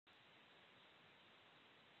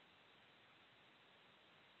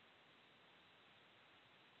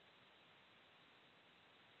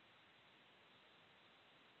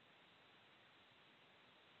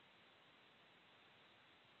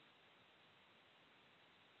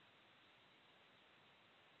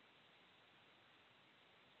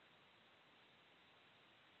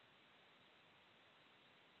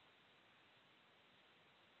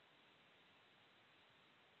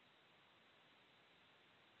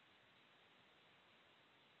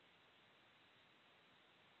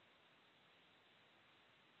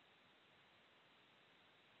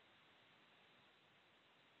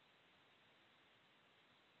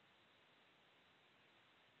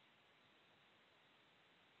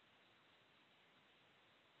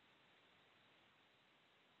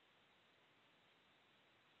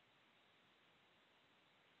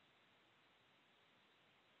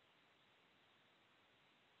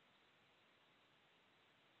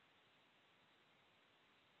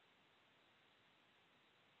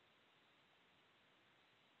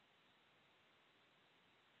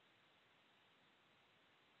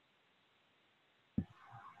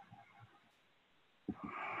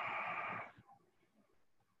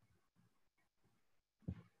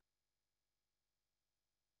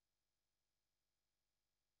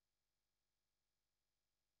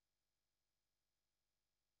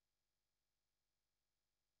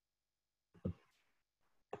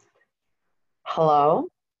Hello?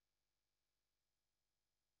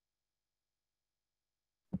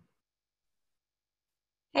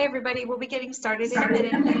 Hey everybody, we'll be getting started in a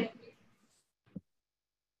minute.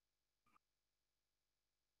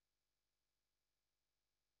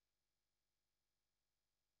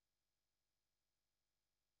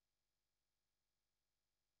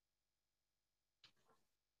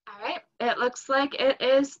 All right, it looks like it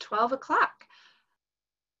is 12 o'clock.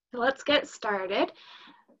 So let's get started.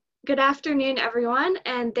 Good afternoon, everyone,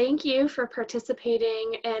 and thank you for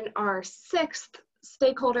participating in our 6th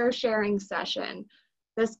Stakeholder Sharing Session.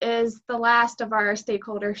 This is the last of our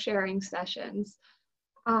Stakeholder Sharing Sessions.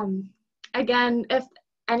 Again, if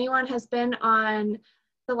anyone has been on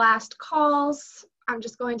the last calls, I'm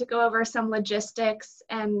just going to go over some logistics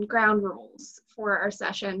and ground rules for our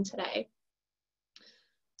session today.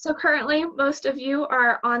 So currently, most of you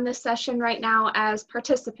are on this session right now as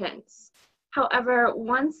participants. However,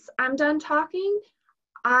 once I'm done talking,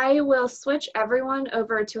 I will switch everyone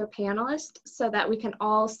over to a panelist so that we can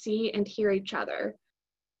all see and hear each other.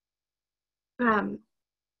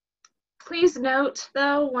 Please note,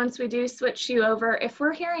 though, once we do switch you over, if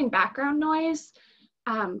we're hearing background noise,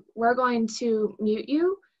 we're going to mute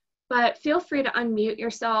you, but feel free to unmute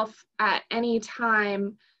yourself at any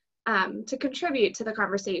time to contribute to the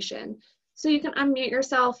conversation. So you can unmute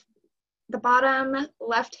yourself. The bottom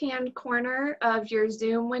left-hand corner of your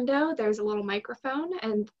Zoom window, there's a little microphone,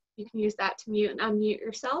 and you can use that to mute and unmute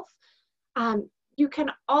yourself. You can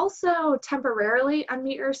also temporarily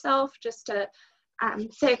unmute yourself just to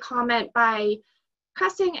say a comment by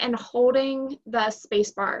pressing and holding the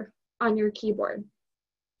spacebar on your keyboard.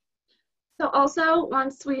 So also,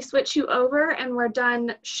 once we switch you over and we're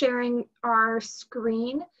done sharing our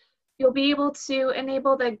screen, you'll be able to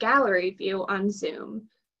enable the gallery view on Zoom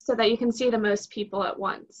so that you can see the most people at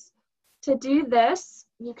once. To do this,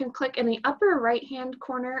 you can click in the upper right-hand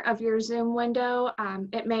corner of your Zoom window.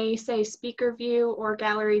 It may say speaker view or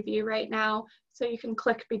gallery view right now, so you can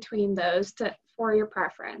click between those for your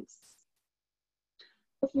preference.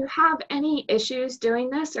 If you have any issues doing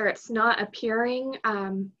this or it's not appearing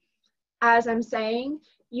as I'm saying,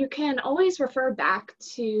 you can always refer back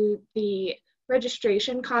to the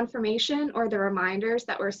registration confirmation or the reminders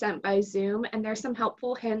that were sent by Zoom, and there's some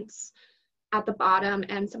helpful hints at the bottom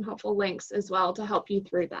and some helpful links as well to help you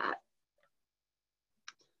through that.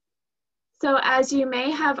 So as you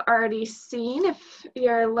may have already seen, if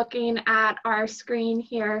you're looking at our screen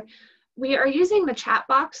here, we are using the chat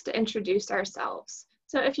box to introduce ourselves.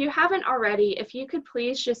 So if you haven't already, if you could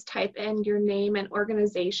please just type in your name and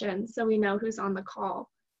organization so we know who's on the call.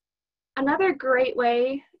 Another great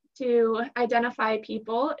way to identify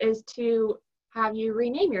people is to have you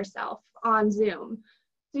rename yourself on Zoom.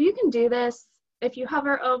 So you can do this if you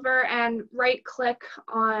hover over and right click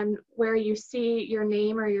on where you see your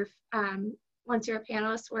name or your, once you're a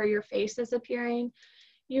panelist, where your face is appearing.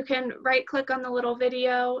 You can right click on the little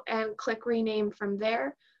video and click rename from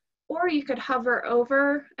there. Or you could hover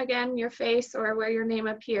over, again, your face or where your name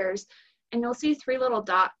appears, and you'll see 3 little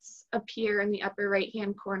dots appear in the upper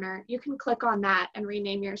right-hand corner. You can click on that and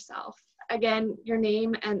rename yourself. Again, your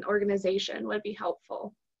name and organization would be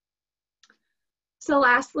helpful. So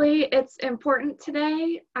lastly, it's important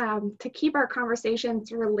today to keep our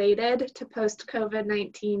conversations related to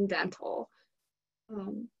post-COVID-19 dental.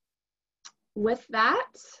 With that,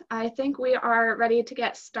 I think we are ready to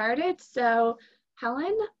get started. So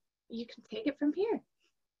Helen, you can take it from here.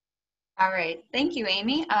 All right, thank you,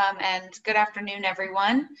 Amy, and good afternoon,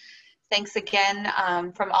 everyone. Thanks again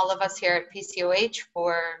from all of us here at PCOH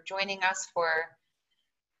for joining us for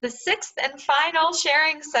the 6th and final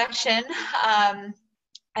sharing session,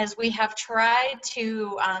 as we have tried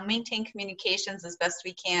to maintain communications as best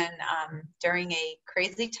we can during a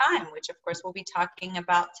crazy time, which of course we'll be talking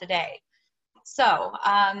about today. So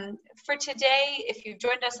for today, if you've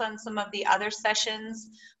joined us on some of the other sessions,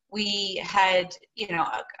 we had,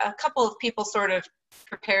 a couple of people sort of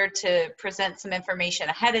prepared to present some information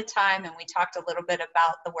ahead of time, and we talked a little bit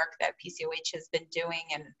about the work that PCOH has been doing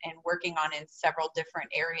and working on in several different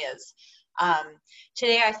areas.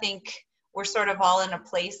 Today, I think we're sort of all in a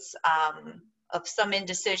place of some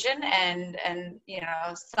indecision and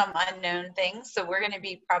some unknown things. So we're going to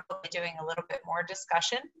be probably doing a little bit more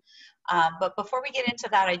discussion. But before we get into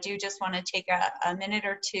that, I do just want to take a minute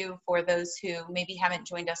or two for those who maybe haven't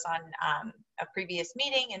joined us on a previous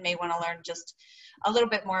meeting and may want to learn just a little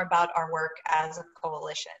bit more about our work as a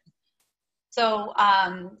coalition. So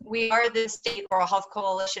we are the State Oral Health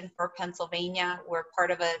Coalition for Pennsylvania. We're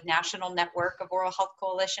part of a national network of oral health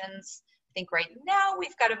coalitions think right now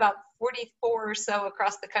we've got about 44 or so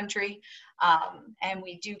across the country. And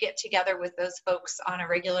we do get together with those folks on a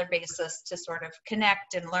regular basis to sort of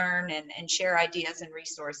connect and learn and share ideas and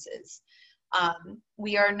resources.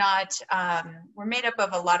 We are not, we're made up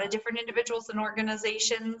of a lot of different individuals and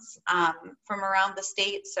organizations from around the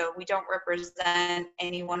state, so we don't represent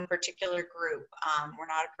any one particular group. We're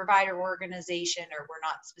not a provider organization, or we're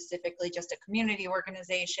not specifically just a community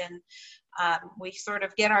organization. We sort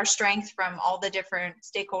of get our strength from all the different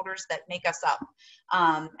stakeholders that make us up.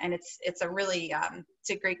 And it's a really, it's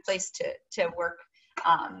a great place to work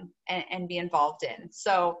and be involved in.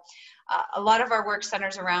 So a lot of our work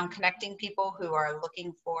centers around connecting people who are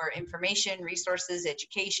looking for information, resources,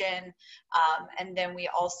 education, and then we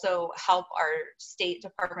also help our state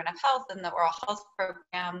Department of Health and the oral health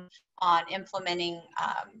program on implementing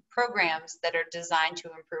programs that are designed to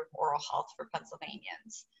improve oral health for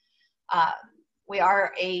Pennsylvanians. We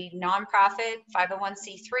are a nonprofit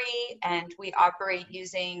 501c3, and we operate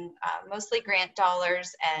using mostly grant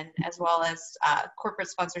dollars and as well as corporate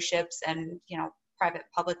sponsorships and private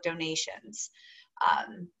public donations.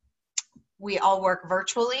 We all work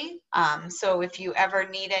virtually, so if you ever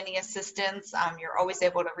need any assistance, you're always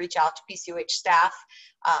able to reach out to PCOH staff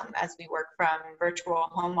as we work from virtual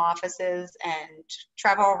home offices and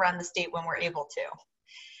travel around the state when we're able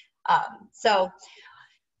to. So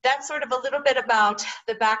that's sort of a little bit about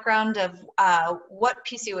the background of what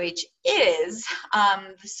PCOH is,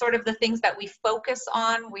 sort of the things that we focus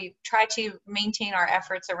on. We try to maintain our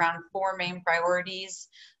efforts around 4 main priorities.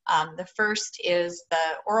 The first is the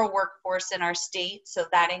oral workforce in our state. So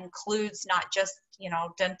that includes not just,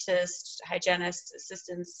 dentists, hygienists,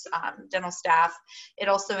 assistants, dental staff. It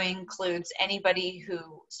also includes anybody who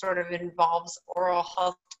sort of involves oral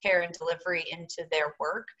health care and delivery into their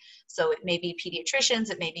work. So it may be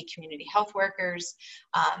pediatricians, it may be community health workers,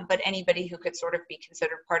 but anybody who could sort of be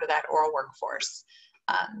considered part of that oral workforce.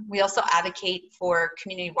 We also advocate for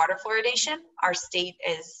community water fluoridation. Our state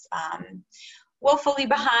is woefully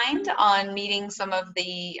behind on meeting some of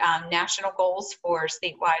the national goals for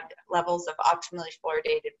statewide levels of optimally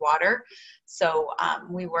fluoridated water. So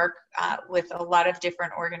we work with a lot of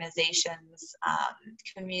different organizations,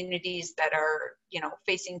 communities that are,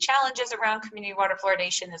 facing challenges around community water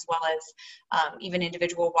fluoridation, as well as even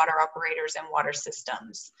individual water operators and water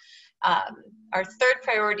systems. Our third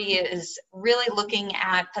priority is really looking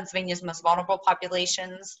at Pennsylvania's most vulnerable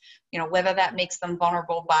populations, whether that makes them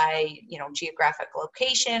vulnerable by, geographic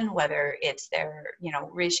location, whether it's their,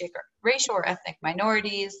 racial or ethnic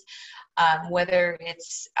minorities, whether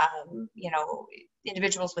it's,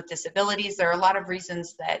 individuals with disabilities. There are a lot of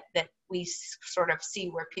reasons that we sort of see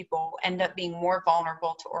where people end up being more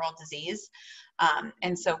vulnerable to oral disease.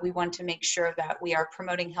 And so we want to make sure that we are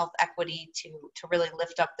promoting health equity to really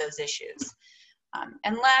lift up those issues.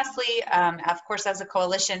 And lastly, of course, as a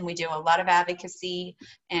coalition, we do a lot of advocacy,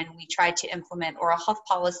 and we try to implement oral health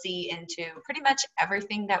policy into pretty much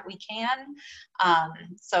everything that we can.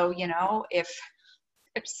 So, if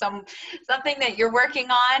something that you're working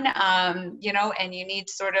on, and you need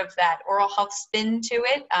sort of that oral health spin to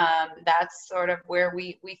it, that's sort of where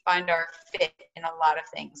we find our fit in a lot of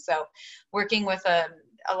things. So working with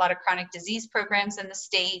a lot of chronic disease programs in the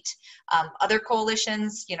state, other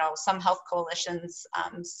coalitions, some health coalitions,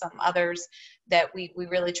 some others that we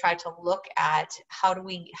really try to look at how do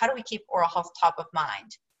we keep oral health top of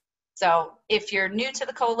mind. So if you're new to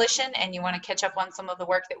the coalition and you want to catch up on some of the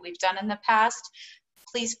work that we've done in the past,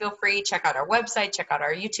 please feel free, check out our website, check out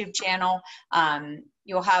our YouTube channel.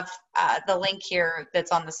 You'll have the link here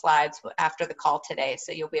that's on the slides after the call today.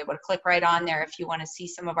 So you'll be able to click right on there if you want to see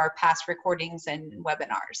some of our past recordings and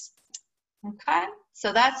webinars. Okay,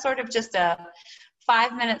 so that's sort of just a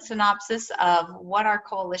 5-minute synopsis of what our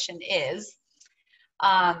coalition is.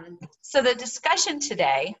 So the discussion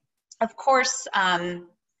today, of course,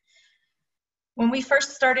 when we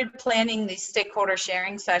first started planning these stakeholder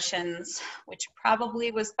sharing sessions, which probably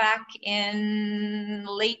was back in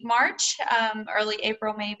late March, early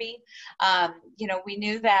April maybe, we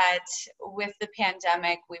knew that with the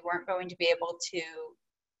pandemic, we weren't going to be able to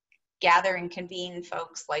gather and convene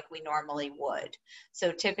folks like we normally would.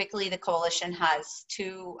 So typically the coalition has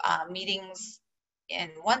 2 meetings in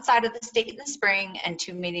one side of the state in the spring and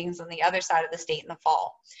 2 meetings on the other side of the state in the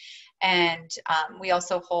fall. And we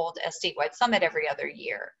also hold a statewide summit every other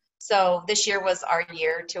year. So this year was our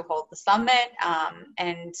year to hold the summit.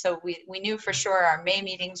 And so we knew for sure our May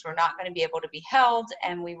meetings were not going to be able to be held.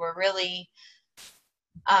 And we were really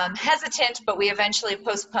hesitant, but we eventually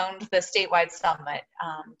postponed the statewide summit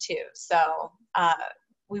too. So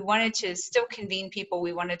we wanted to still convene people.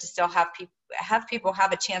 We wanted to still have have people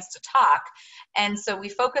have a chance to talk. And so we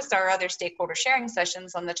focused our other stakeholder sharing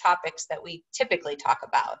sessions on the topics that we typically talk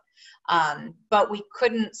about. But we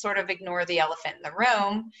couldn't sort of ignore the elephant in the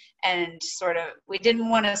room, and we didn't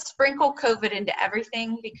want to sprinkle COVID into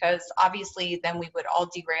everything, because obviously then we would all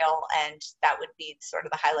derail, and that would be sort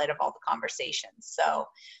of the highlight of all the conversations. So,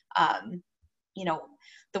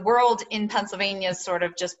 the world in Pennsylvania has sort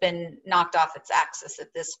of just been knocked off its axis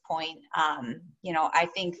at this point. I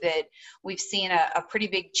think that we've seen a pretty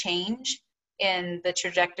big change in the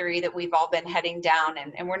trajectory that we've all been heading down,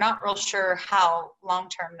 and we're not real sure how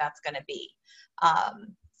long-term that's going to be.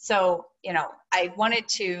 So, I wanted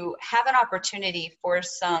to have an opportunity for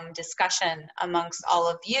some discussion amongst all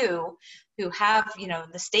of you who have,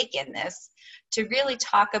 the stake in this, to really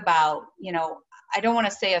talk about, I don't want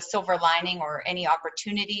to say a silver lining or any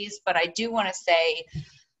opportunities, but I do want to say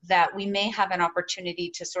that we may have an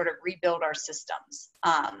opportunity to sort of rebuild our systems.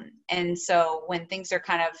 And so when things are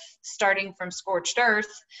kind of starting from scorched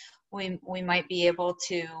earth, we might be able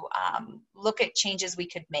to look at changes we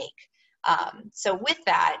could make. So with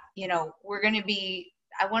that,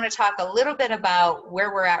 I want to talk a little bit about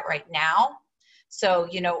where we're at right now. So,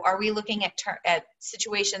 are we looking at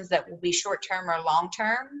situations that will be short-term or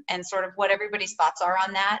long-term, and sort of what everybody's thoughts are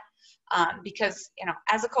on that? Because,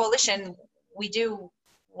 as a coalition, we do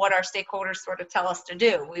what our stakeholders sort of tell us to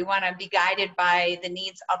do. We want to be guided by the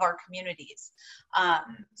needs of our communities.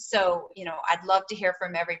 So, I'd love to hear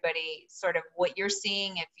from everybody sort of what you're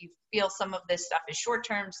seeing, if you feel some of this stuff is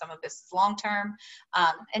short-term, some of this is long-term.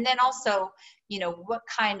 And then also, what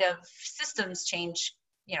kind of systems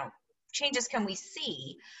changes can we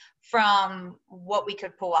see from what we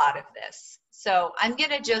could pull out of this? So I'm going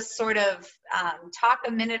to just sort of talk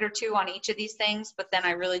a minute or two on each of these things, but then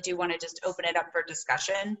I really do want to just open it up for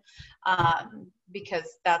discussion,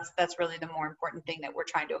 because that's really the more important thing that we're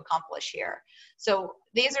trying to accomplish here. So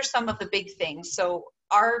these are some of the big things. So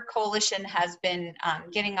our coalition has been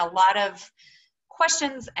getting a lot of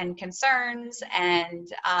questions and concerns, and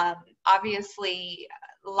obviously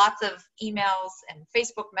lots of emails and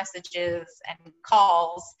Facebook messages and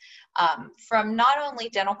calls from not only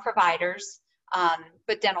dental providers,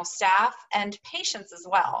 but dental staff and patients as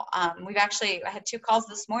well. I had 2 calls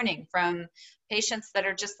this morning from patients that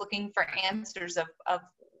are just looking for answers of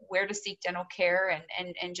where to seek dental care,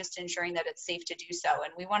 and just ensuring that it's safe to do so.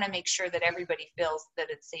 And we want to make sure that everybody feels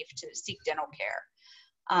that it's safe to seek dental care.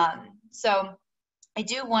 So I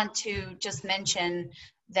do want to just mention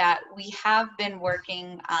that we have been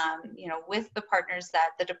working, with the partners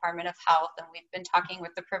at the Department of Health, and we've been talking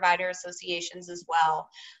with the provider associations as well.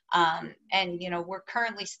 And we're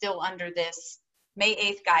currently still under this May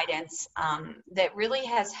 8th guidance that really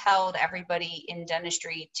has held everybody in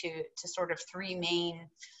dentistry to sort of 3 main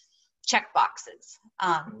check boxes,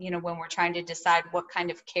 when we're trying to decide what kind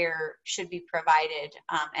of care should be provided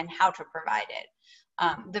and how to provide it.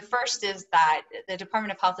 The first is that the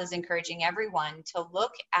Department of Health is encouraging everyone to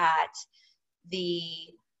look at the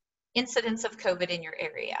incidence of COVID in your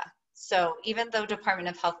area. So even though Department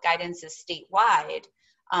of Health guidance is statewide,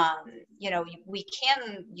 we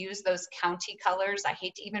can use those county colors. I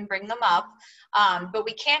hate to even bring them up, but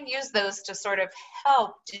we can use those to sort of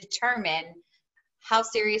help determine how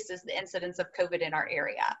serious is the incidence of COVID in our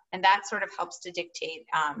area. And that sort of helps to dictate,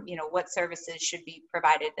 what services should be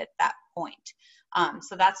provided at that point.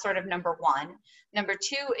 So that's sort of number 1. Number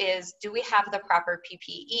 2 is, do we have the proper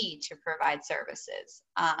PPE to provide services?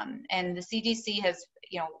 And the CDC has,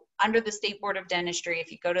 under the State Board of Dentistry,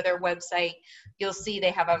 if you go to their website, you'll see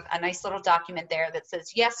they have a nice little document there that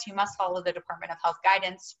says, yes, you must follow the Department of Health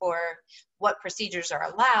guidance for what procedures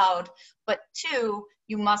are allowed, but 2,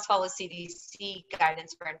 you must follow CDC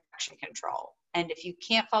guidance for infection control. And if you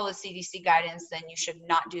can't follow CDC guidance, then you should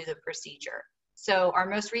not do the procedure. So our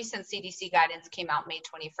most recent CDC guidance came out May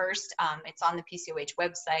 21st. It's on the PCOH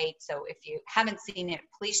website. So if you haven't seen it,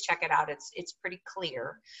 please check it out. It's pretty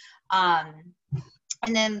clear.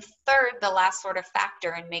 And then third, the last sort of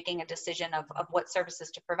factor in making a decision of what services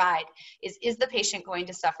to provide is the patient going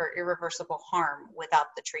to suffer irreversible harm without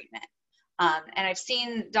the treatment? And I've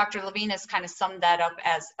seen Dr. Levine has kind of summed that up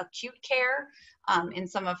as acute care in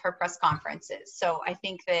some of her press conferences. So I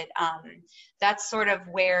think that that's sort of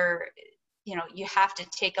where, you have to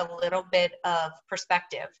take a little bit of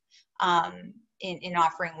perspective in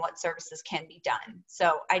offering what services can be done.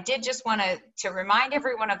 So I did just want to remind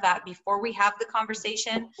everyone of that before we have the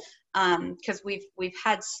conversation, because we've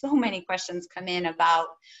had so many questions come in about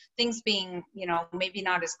things being, maybe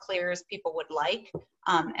not as clear as people would like.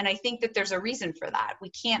 And I think that there's a reason for that. We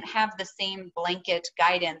can't have the same blanket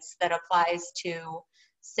guidance that applies to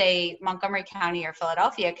say, Montgomery County or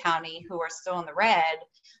Philadelphia County, who are still in the red,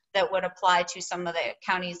 that would apply to some of the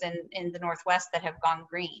counties in the Northwest that have gone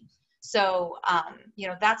green. So, you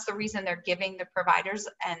know, that's the reason they're giving the providers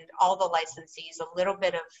and all the licensees a little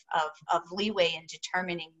bit of leeway in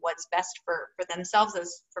determining what's best for themselves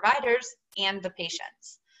as providers and the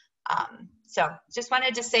patients. So just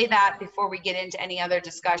wanted to say that before we get into any other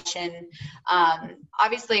discussion.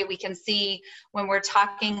 Obviously, we can see when we're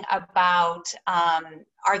talking about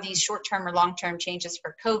are these short-term or long-term changes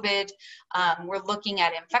for COVID, we're looking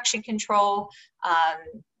at infection control.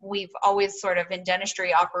 We've always sort of in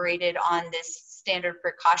dentistry operated on this standard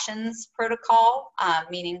precautions protocol,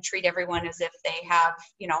 meaning treat everyone as if they have,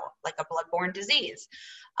 you know, like a bloodborne disease,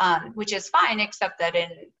 which is fine, except that in,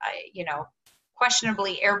 you know,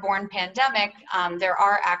 questionably airborne pandemic, there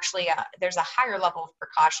are actually there's a higher level of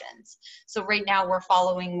precautions. So right now we're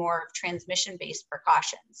following more of transmission-based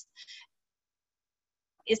precautions.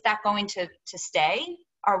 Is that going to stay?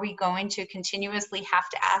 Are we going to continuously have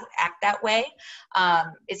to act that way?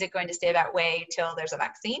 Is it going to stay that way till there's a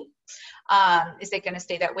vaccine? Is it going to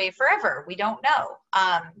stay that way forever? We don't know.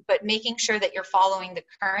 But making sure that you're following the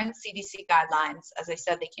current CDC guidelines, as I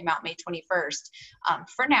said, they came out May 21st,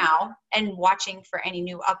 for now, and watching for any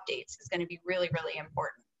new updates is going to be really, really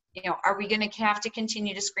important. You know, are we going to have to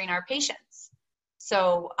continue to screen our patients?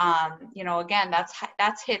 So, you know, again,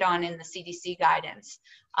 that's hit on in the CDC guidance,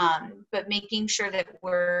 but making sure that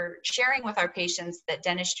we're sharing with our patients that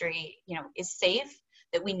dentistry, you know, is safe,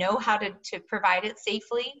 that we know how to provide it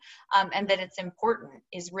safely, and that it's important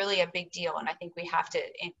is really a big deal. And I think we have to,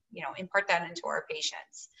 you know, impart that into our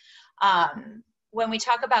patients. When we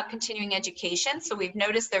talk about continuing education, so we've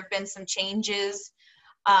noticed there have been some changes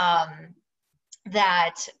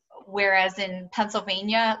that whereas in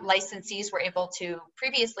Pennsylvania, licensees were able to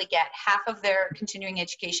previously get half of their continuing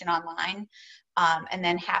education online, and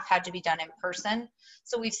then half had to be done in person.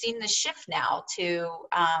 So we've seen this shift now to,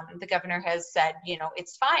 the governor has said, you know,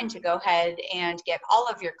 it's fine to go ahead and get all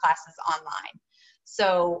of your classes online.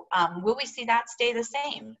 So will we see that stay the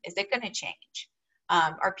same? Is it going to change?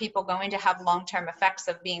 Are people going to have long-term effects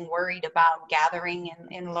of being worried about gathering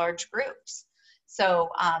in large groups? So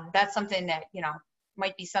that's something that, you know,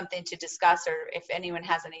 might be something to discuss, or if anyone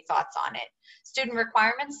has any thoughts on it. Student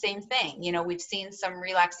requirements, same thing. You know, we've seen some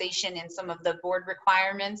relaxation in some of the board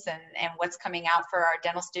requirements and what's coming out for our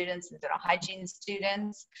dental students and dental hygiene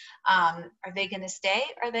students. Are they going to stay?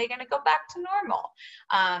 Are they going to go back to normal?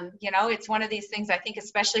 You know, it's one of these things, I think,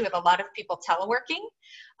 especially with a lot of people teleworking,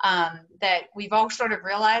 that we've all sort of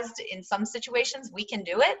realized in some situations we can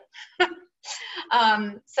do it.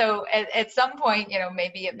 So at some point, you know,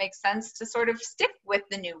 maybe it makes sense to sort of stick with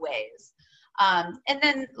the new ways. And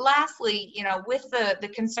then lastly, you know, with the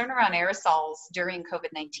concern around aerosols during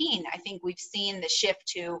COVID-19, I think we've seen the shift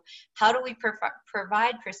to how do we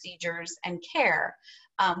provide procedures and care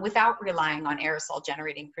without relying on aerosol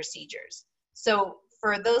generating procedures. So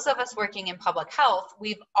for those of us working in public health,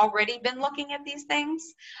 we've already been looking at these things.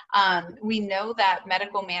 We know that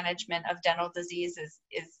medical management of dental disease is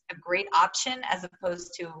a great option as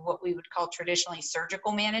opposed to what we would call traditionally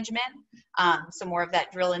surgical management. So more of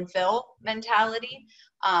that drill and fill mentality.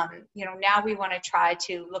 You know, now we want to try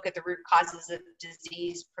to look at the root causes of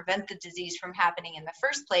disease, prevent the disease from happening in the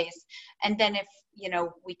first place. And then if, you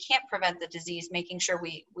know, we can't prevent the disease, making sure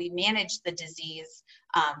we manage the disease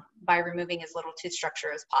by removing as little tooth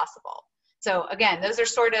structure as possible. So again, those are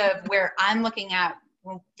sort of where I'm looking at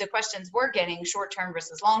the questions we're getting, short-term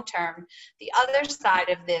versus long-term. The other side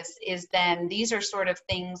of this is then these are sort of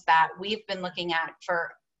things that we've been looking at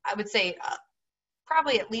for, I would say,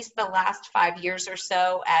 probably at least the last 5 years or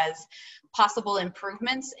so as possible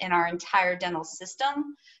improvements in our entire dental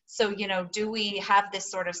system. So, you know, do we have this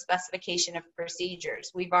sort of specification of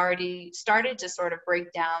procedures? We've already started to sort of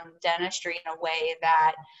break down dentistry in a way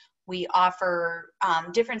that we offer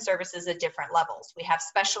different services at different levels. We have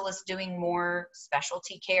specialists doing more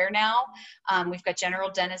specialty care now. We've got general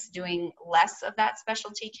dentists doing less of that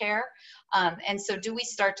specialty care. And so do we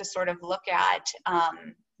start to sort of look at,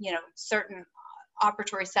 you know, certain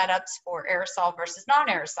operatory setups for aerosol versus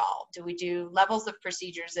non-aerosol? Do we do levels of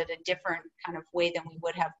procedures at a different kind of way than we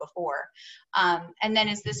would have before? And then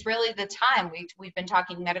is this really the time? We've been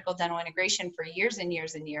talking medical dental integration for years and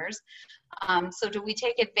years and years. So do we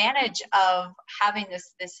take advantage of having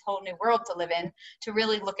this whole new world to live in to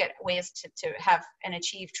really look at ways to have and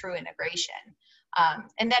achieve true integration?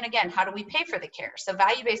 And then again, how do we pay for the care? So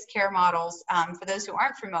value-based care models, for those who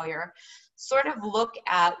aren't familiar, sort of look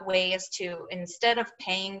at ways to, instead of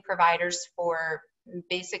paying providers for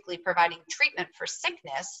basically providing treatment for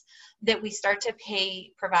sickness, that we start to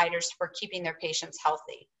pay providers for keeping their patients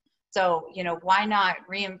healthy. So, you know, why not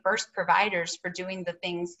reimburse providers for doing the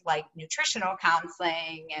things like nutritional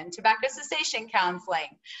counseling and tobacco cessation counseling,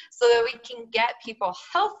 so that we can get people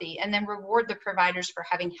healthy and then reward the providers for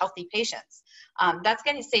having healthy patients? That's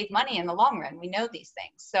going to save money in the long run. We know these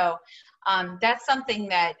things. So that's something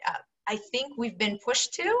that I think we've been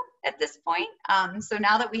pushed to at this point. So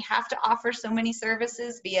now that we have to offer so many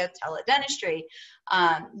services via teledentistry,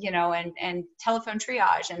 you know, and telephone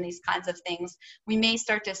triage and these kinds of things, we may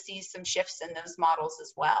start to see some shifts in those models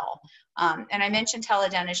as well. And I mentioned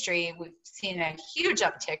teledentistry. We've seen a huge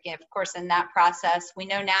uptick, of course, in that process. We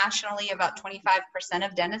know nationally about 25%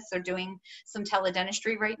 of dentists are doing some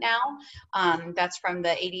teledentistry right now. That's from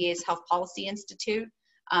the ADA's Health Policy Institute.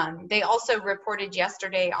 They also reported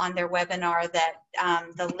yesterday on their webinar that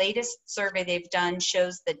the latest survey they've done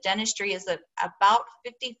shows that dentistry is about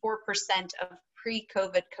 54% of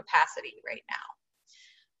pre-COVID capacity right now.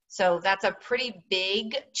 So that's a pretty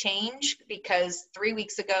big change, because 3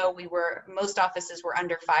 weeks ago most offices were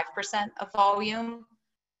under 5% of volume.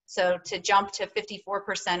 So to jump to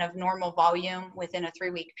 54% of normal volume within a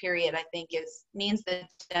 3-week period, I think means that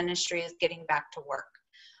dentistry is getting back to work.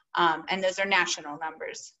 And those are national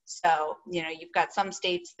numbers. So, you know, you've got some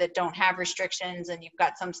states that don't have restrictions, and you've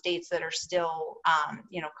got some states that are still,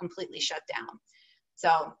 you know, completely shut down.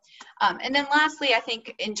 So, and then lastly, I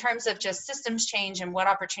think in terms of just systems change and what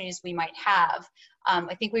opportunities we might have,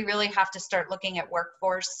 I think we really have to start looking at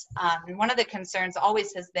workforce. And one of the concerns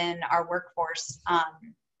always has been our workforce,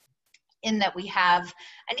 in that we have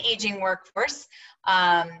an aging workforce.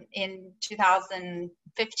 In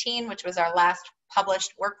 2015, which was our last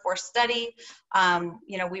published workforce study,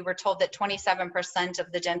 you know, we were told that 27%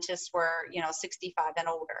 of the dentists were, you know, 65 and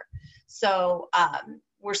older. So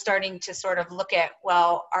we're starting to sort of look at,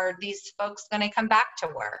 well, are these folks going to come back to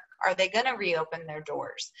work? Are they going to reopen their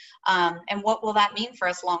doors? And what will that mean for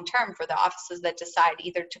us long term, for the offices that decide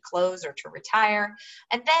either to close or to retire?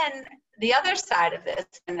 And then the other side of this,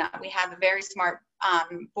 and we have a very smart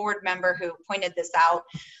board member who pointed this out,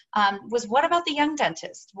 was what about the young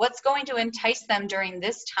dentist? What's going to entice them during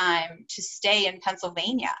this time to stay in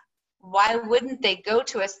Pennsylvania? Why wouldn't they go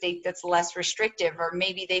to a state that's less restrictive, or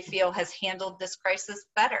maybe they feel has handled this crisis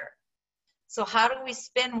better? So how do we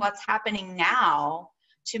spin what's happening now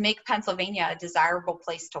to make Pennsylvania a desirable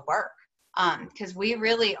place to work? Because we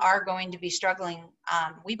really are going to be struggling,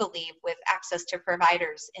 we believe, with access to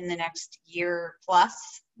providers in the next year plus,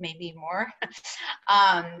 maybe more.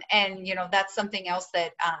 And, you know, that's something else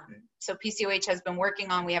that, so PCOH has been working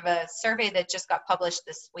on. We have a survey that just got published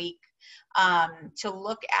this week to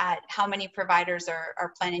look at how many providers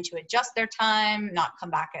are planning to adjust their time, not come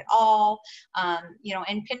back at all, you know,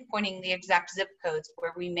 and pinpointing the exact zip codes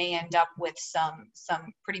where we may end up with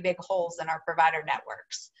some pretty big holes in our provider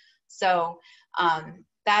networks. So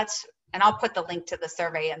that's, and I'll put the link to the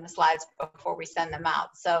survey in the slides before we send them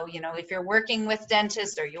out. So, you know, if you're working with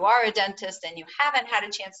dentists, or you are a dentist and you haven't had a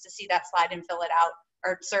chance to see that slide and fill it out,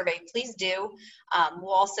 or survey, please do.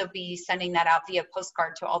 We'll also be sending that out via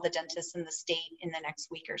postcard to all the dentists in the state in the next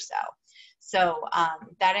week or so. So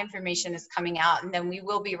that information is coming out, and then we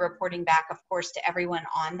will be reporting back, of course, to everyone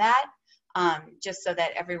on that, just so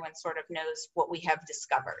that everyone sort of knows what we have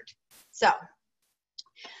discovered. So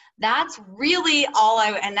that's really all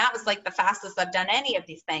and that was like the fastest I've done any of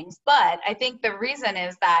these things. But I think the reason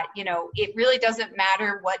is that, you know, it really doesn't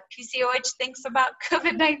matter what PCOH thinks about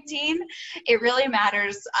COVID-19. It really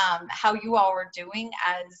matters how you all are doing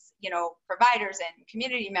as, you know, providers and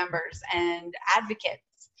community members and advocates.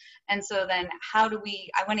 And so then how do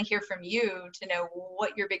I want to hear from you to know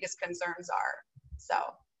what your biggest concerns are. So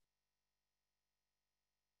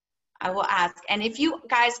I will ask. And if you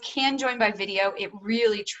guys can join by video, it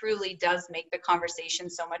really, truly does make the conversation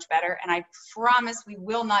so much better. And I promise we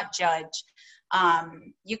will not judge.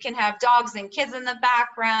 You can have dogs and kids in the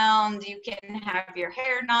background. You can have your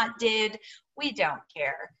hair not did. We don't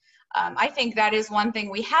care. I think that is one thing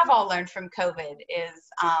we have all learned from COVID is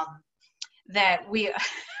that we're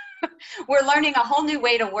learning a whole new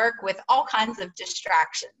way to work with all kinds of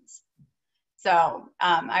distractions. So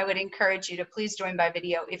I would encourage you to please join by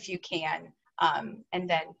video if you can, and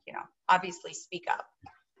then, you know, obviously speak up.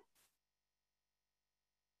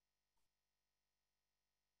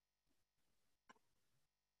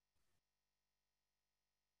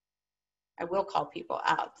 I will call people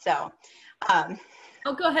out. So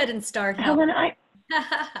I'll go ahead and start. Helen,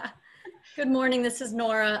 Good morning, this is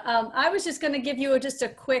Nora. I was just going to give you just a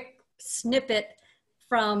quick snippet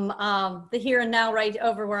from the here and now right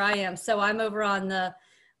over where I am. So I'm over on the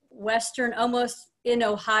western, almost in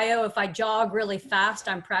Ohio. If I jog really fast,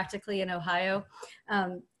 I'm practically in Ohio.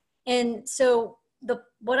 And so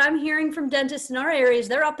what I'm hearing from dentists in our area is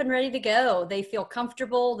they're up and ready to go. They feel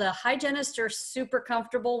comfortable. The hygienists are super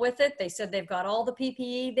comfortable with it. They said they've got all the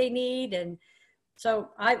PPE they need. And so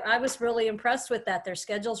I was really impressed with that. Their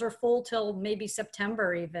schedules are full till maybe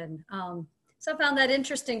September even. So I found that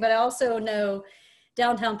interesting, but I also know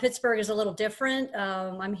downtown Pittsburgh is a little different.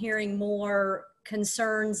 I'm hearing more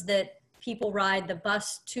concerns that people ride the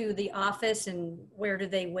bus to the office and where do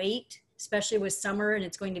they wait, especially with summer and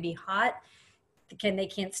it's going to be hot. They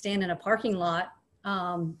can't stand in a parking lot.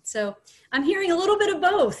 So I'm hearing a little bit of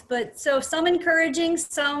both, but so some encouraging,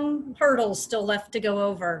 some hurdles still left to go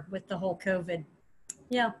over with the whole COVID.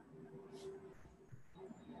 Yeah.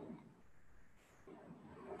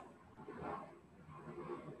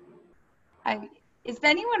 Is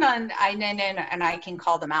anyone on, and I can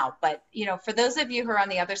call them out, but for those of you who are on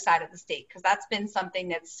the other side of the state, because that's been something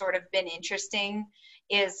that's sort of been interesting,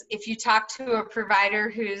 is if you talk to a provider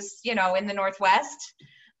who's in the Northwest,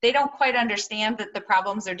 they don't quite understand that the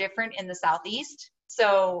problems are different in the Southeast.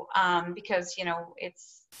 So because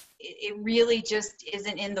it really just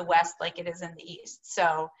isn't in the West like it is in the East.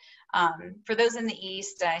 So for those in the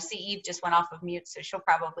East, I see Eve just went off of mute, so she'll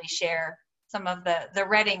probably share some of the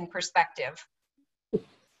Reading perspective.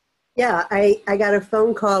 Yeah, I got a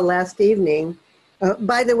phone call last evening.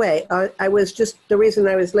 By the way, the reason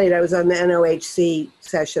I was late, I was on the NOHC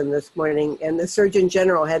session this morning, and the Surgeon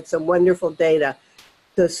General had some wonderful data.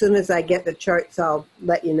 So as soon as I get the charts, I'll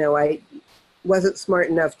let you know. I wasn't smart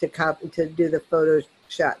enough to do the photo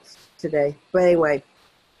shots today. But anyway,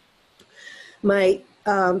 my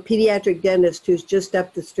pediatric dentist, who's just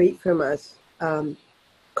up the street from us,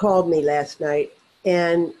 called me last night,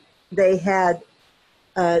 and they had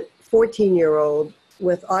a 14-year-old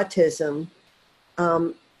with autism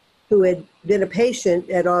who had been a patient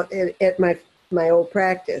at my old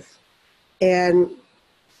practice. And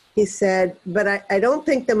he said, but I don't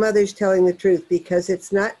think the mother's telling the truth because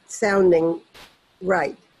it's not sounding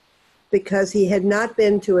right, because he had not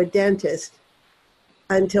been to a dentist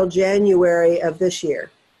until January of this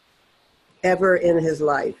year, ever in his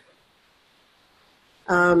life.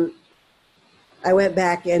 I went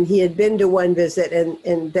back and he had been to one visit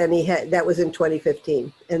and then that was in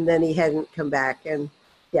 2015, and then he hadn't come back, and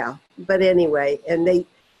yeah, but anyway, and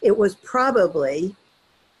it was probably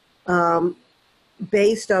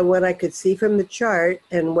based on what I could see from the chart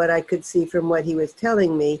and what I could see from what he was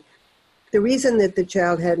telling me. The reason that the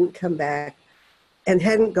child hadn't come back and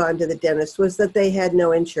hadn't gone to the dentist was that they had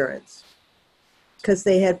no insurance, because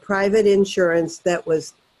they had private insurance that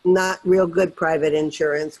was not real good private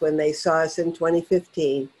insurance when they saw us in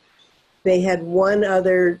 2015. They had one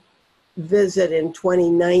other visit in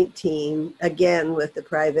 2019, again with the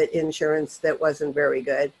private insurance that wasn't very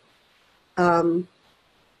good. And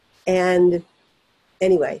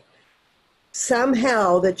anyway,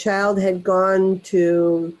 somehow the child had gone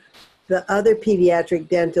to the other pediatric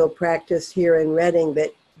dental practice here in Reading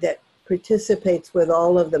that participates with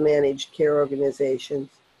all of the managed care organizations.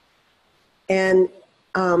 And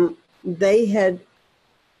they had,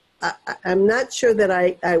 I'm not sure that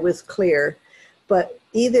I was clear, but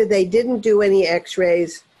either they didn't do any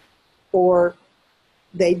x-rays or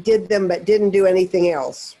they did them but didn't do anything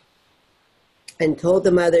else, and told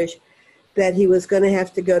the mothers that he was going to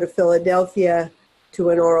have to go to Philadelphia to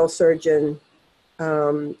an oral surgeon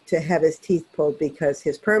to have his teeth pulled, because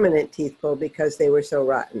his permanent teeth pulled, because they were so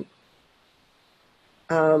rotten.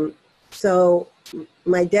 So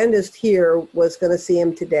my dentist here was going to see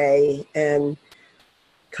him today and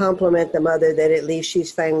compliment the mother that at least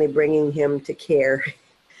she's finally bringing him to care.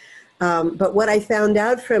 But what I found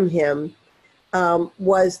out from him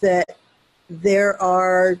was that there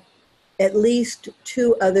are at least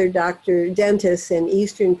two other dentists in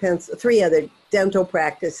three other dental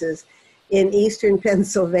practices in Eastern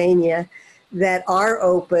Pennsylvania that are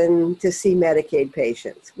open to see Medicaid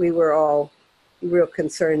patients. We were all real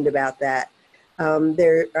concerned about that.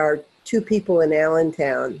 There are two people in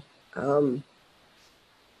Allentown and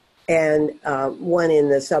one in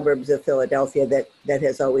the suburbs of Philadelphia that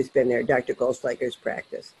has always been there, Dr. Goldschlager's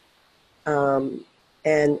practice. And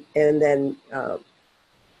then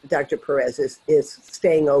Dr. Perez is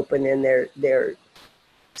staying open, and they're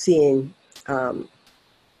seeing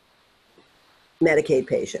Medicaid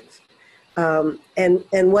patients.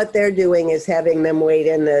 And what they're doing is having them wait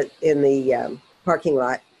in the parking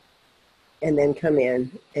lot and then come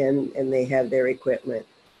in, and they have their equipment.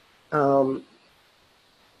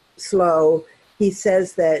 Slow. He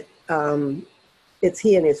says that it's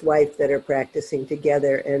he and his wife that are practicing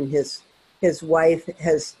together, and his wife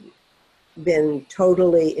has been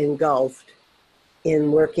totally engulfed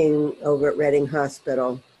in working over at Reading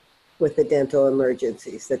Hospital with the dental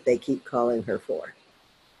emergencies that they keep calling her for.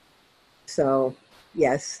 So,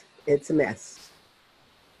 yes, it's a mess.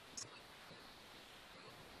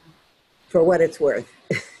 For what it's worth.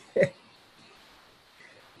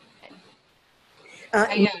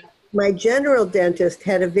 My general dentist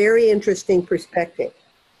had a very interesting perspective.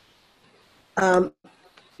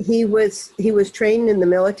 He was trained in the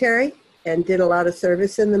military and did a lot of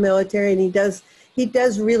service in the military, and he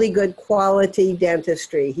does really good quality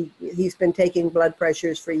dentistry. He's been taking blood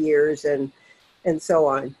pressures for years and so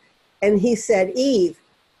on. And he said, Eve,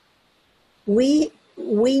 we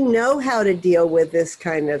know how to deal with this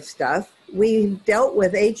kind of stuff. We've dealt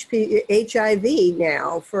with HIV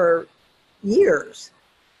now for years.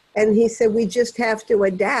 And he said, we just have to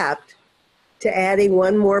adapt to adding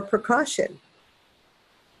one more precaution.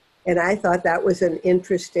 And I thought that was an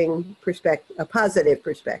interesting perspective, a positive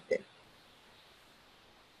perspective.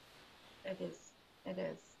 It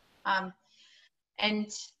is. And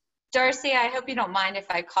Darcy, I hope you don't mind if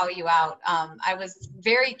I call you out. I was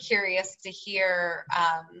very curious to hear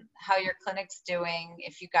how your clinic's doing,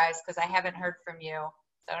 if you guys, because I haven't heard from you.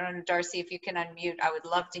 So I don't know, Darcy, if you can unmute, I would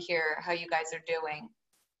love to hear how you guys are doing.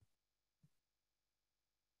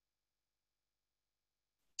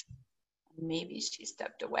 Maybe she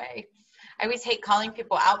stepped away. I always hate calling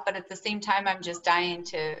people out, but at the same time, I'm just dying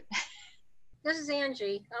to. This is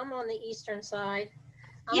Angie. I'm on the eastern side.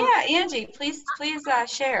 Yeah, Angie, please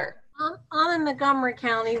share. I'm in Montgomery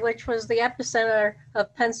County, which was the epicenter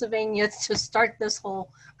of Pennsylvania to start this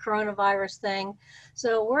whole coronavirus thing.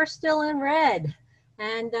 So we're still in red,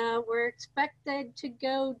 and we're expected to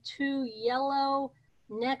go to yellow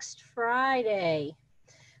next Friday.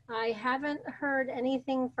 I haven't heard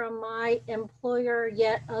anything from my employer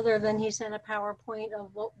yet, other than he sent a PowerPoint of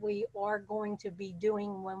what we are going to be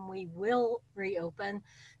doing when we will reopen.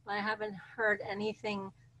 But I haven't heard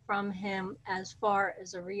anything from him as far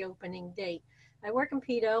as a reopening date. I work in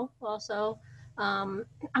pedo also. I'm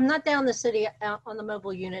not down the city out on the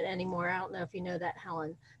mobile unit anymore. I don't know if you know that,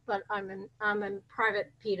 Helen, but I'm in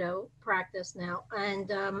private pedo practice now.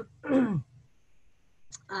 And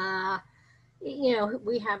you know,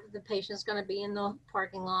 we have the patients going to be in the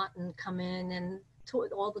parking lot and come in, and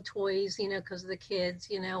all the toys, you know, because the kids,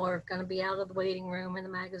 you know, are going to be out of the waiting room and the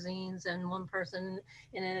magazines, and one person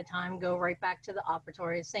in at a time go right back to the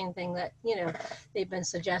operatory. Same thing that, you know, they've been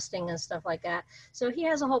suggesting and stuff like that. So he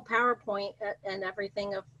has a whole PowerPoint and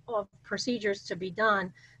everything of procedures to be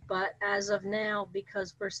done. But as of now,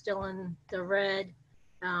 because we're still in the red,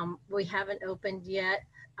 we haven't opened yet.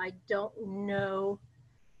 I don't know.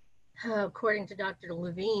 According to Dr.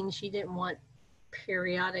 Levine, she didn't want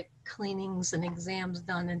periodic cleanings and exams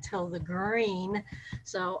done until the green.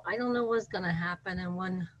 So I don't know what's going to happen and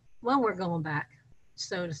when we're going back,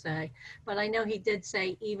 so to say. But I know he did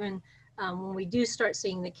say even when we do start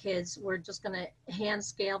seeing the kids, we're just going to hand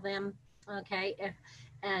scale them, okay,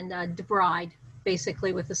 and debride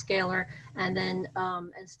basically with the scaler. And then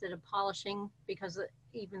instead of polishing, because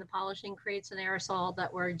even the polishing creates an aerosol,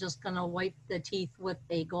 that we're just going to wipe the teeth with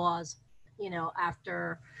a gauze, you know,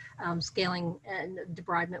 after scaling and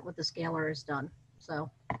debridement with the scaler is done. So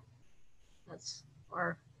that's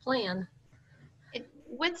our plan.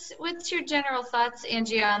 What's your general thoughts,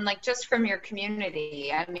 Angie, on, like, just from your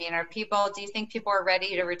community? I mean, do you think people are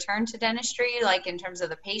ready to return to dentistry, like in terms of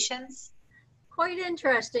the patients? Quite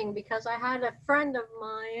interesting, because I had a friend of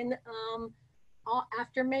mine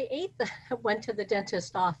after May 8th went to the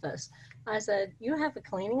dentist office. I said, you have a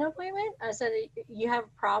cleaning appointment? I said, you have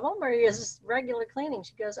a problem, or is this regular cleaning?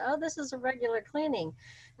 She goes, oh, this is a regular cleaning.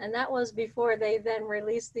 And that was before they then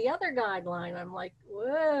released the other guideline. I'm like,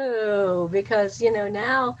 whoa, because, you know,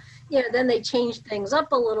 now, you know, then they changed things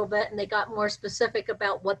up a little bit and they got more specific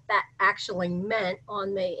about what that actually meant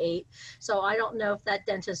on May 8th. So I don't know if that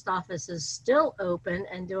dentist office is still open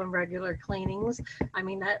and doing regular cleanings. I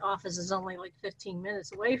mean, that office is only like 15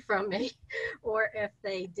 minutes away from me, or if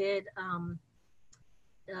they did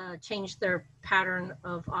change their pattern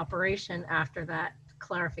of operation after that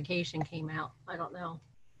clarification came out. I don't know.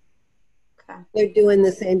 Okay. They're doing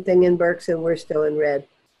the same thing in Berks, and we're still in red.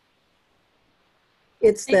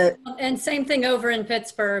 And same thing over in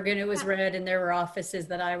Pittsburgh, and it was red, and there were offices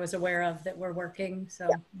that I was aware of that were working. So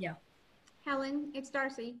yeah. Helen, it's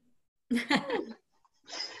Darcy. Hey,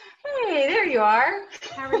 there you are.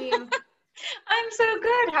 How are you? I'm so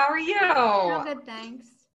good. How are you? Oh, good, thanks.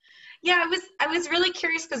 Yeah, I was really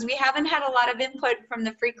curious because we haven't had a lot of input from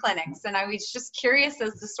the free clinics, and I was just curious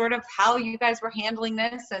as to sort of how you guys were handling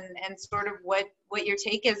this and sort of what your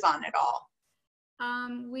take is on it all.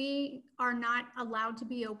 We are not allowed to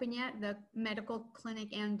be open yet. The medical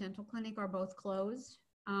clinic and dental clinic are both closed.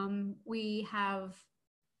 We have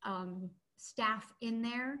staff in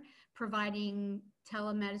there providing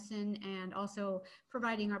telemedicine and also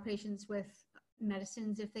providing our patients with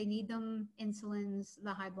medicines if they need them, insulins,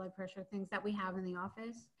 the high blood pressure, things that we have in the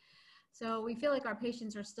office. So we feel like our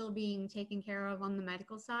patients are still being taken care of on the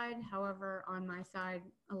medical side. However, on my side,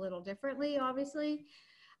 a little differently, obviously.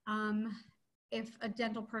 If a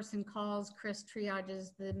dental person calls, Chris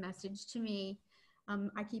triages the message to me.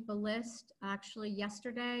 I keep a list. Actually,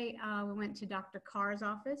 yesterday, we went to Dr. Carr's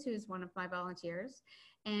office, who's one of my volunteers,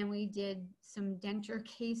 and we did some denture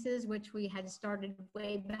cases, which we had started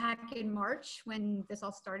way back in March when this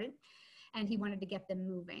all started, and he wanted to get them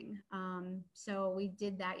moving. So we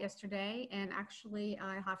did that yesterday, and actually,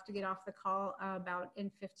 I have to get off the call about in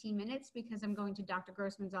 15 minutes because I'm going to Dr.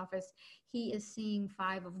 Grossman's office. He is seeing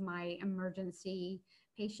 5 of my emergency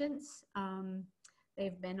patients.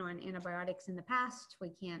 They've been on antibiotics in the past. We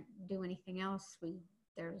can't do anything else.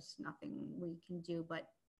 There's nothing we can do but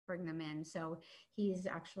bring them in. So he's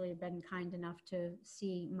actually been kind enough to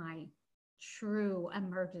see my true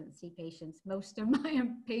emergency patients. Most of my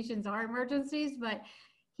patients are emergencies, but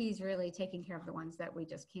he's really taking care of the ones that we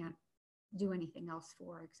just can't do anything else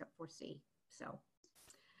for except for see. So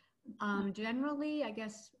generally, I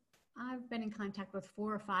guess I've been in contact with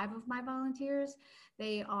 4 or 5 of my volunteers.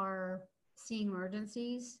 They are seeing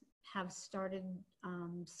emergencies, have started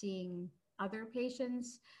seeing other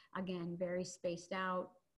patients, again, very spaced out,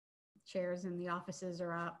 chairs in the offices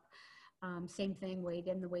are up, same thing, wait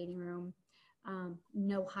in the waiting room,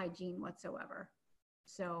 no hygiene whatsoever.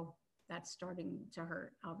 So that's starting to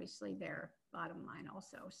hurt, obviously, their bottom line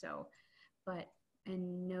also. So,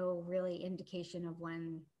 and no really indication of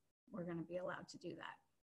when we're gonna be allowed to do that.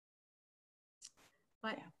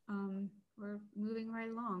 But we're moving right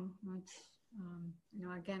along.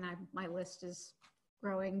 Again, my list is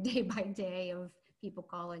growing day by day of people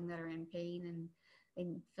calling that are in pain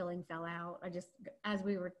and filling fell out.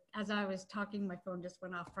 As I was talking, my phone just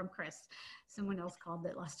went off from Chris. Someone else called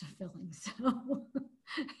that lost a filling. So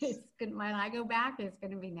when I go back, it's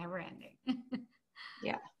going to be never ending.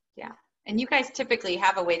 Yeah. And you guys typically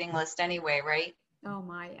have a waiting list anyway, right? Oh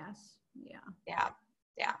my, yes. Yeah.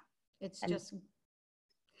 It's just,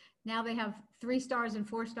 now they have 3 stars and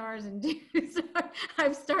 4 stars, and so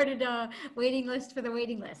I've started a waiting list for the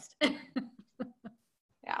waiting list.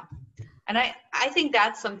 Yeah. And I think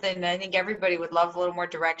that's something that I think everybody would love a little more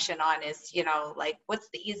direction on is, like what's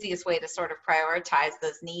the easiest way to sort of prioritize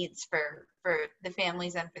those needs for the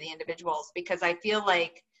families and for the individuals? Because I feel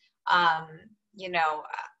like,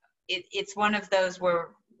 it's one of those where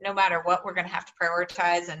no matter what, we're going to have to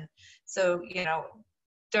prioritize. And so,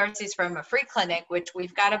 Darcy's from a free clinic, which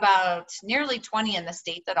we've got about nearly 20 in the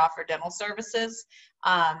state that offer dental services.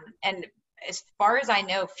 And as far as I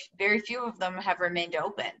know, very few of them have remained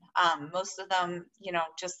open. Most of them,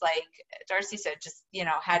 just like Darcy said, just,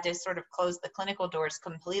 had to sort of close the clinical doors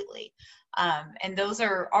completely. And those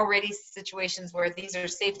are already situations where these are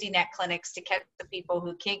safety net clinics to catch the people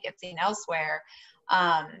who can't get seen elsewhere.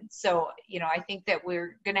 So, I think that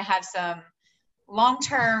we're going to have some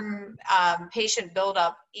long-term patient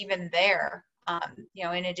buildup even there,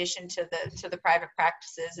 in addition to the private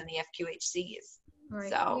practices and the FQHCs. Right.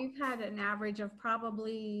 So we've had an average of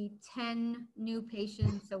probably 10 new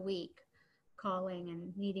patients a week calling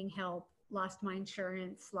and needing help, lost my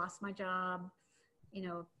insurance, lost my job.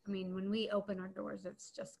 When we open our doors,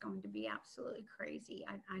 it's just going to be absolutely crazy.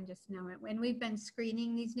 I just know it. When we've been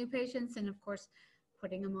screening these new patients and, of course,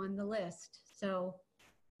 putting them on the list. So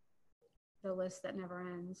the list that never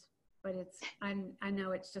ends. But I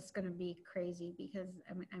know it's just going to be crazy because,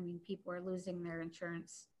 people are losing their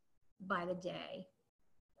insurance by the day.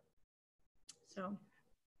 So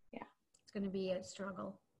yeah, it's going to be a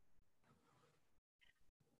struggle.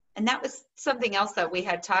 And that was something else that we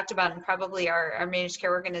had talked about, and probably our managed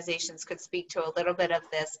care organizations could speak to a little bit of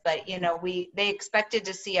this, but they expected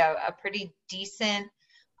to see a pretty decent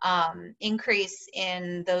increase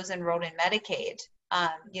in those enrolled in Medicaid,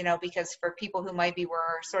 because for people who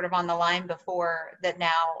were sort of on the line before that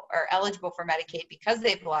now are eligible for Medicaid because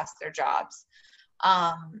they've lost their jobs,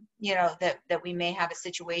 that we may have a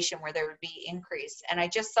situation where there would be increase. And I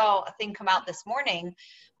just saw a thing come out this morning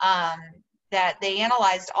that they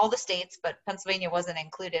analyzed all the states, but Pennsylvania wasn't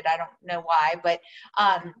included. I don't know why, but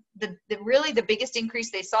the biggest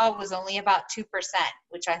increase they saw was only about 2%,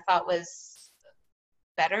 which I thought was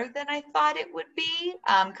better than I thought it would be,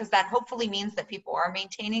 because that hopefully means that people are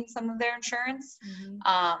maintaining some of their insurance.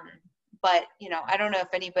 But I don't know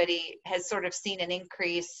if anybody has sort of seen an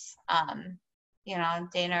increase you know,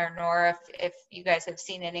 Dana or Nora, if you guys have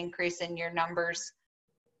seen an increase in your numbers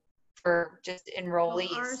for just enrollees.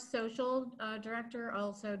 Well, our social director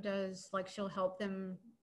also does, like, she'll help them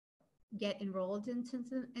get enrolled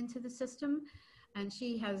into the system, and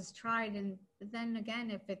she has tried. And then again,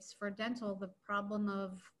 if it's for dental, the problem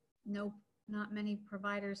of not many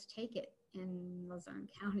providers take it in Luzerne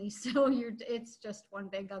County, so it's just one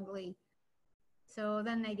big ugly. So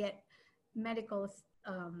then they get medical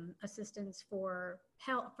assistance for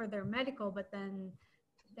help for their medical, but then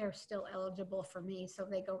they're still eligible for me, so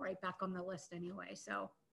they go right back on the list anyway. So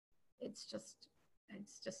it's just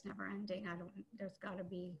never ending. There's got to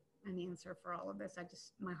be an answer for all of this.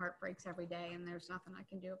 My heart breaks every day, and there's nothing I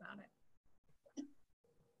can do about it.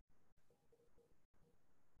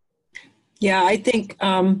 Yeah, I think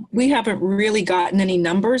we haven't really gotten any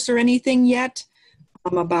numbers or anything yet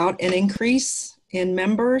about an increase in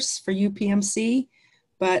members for UPMC,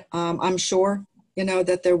 but I'm sure, you know,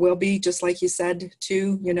 that there will be, just like you said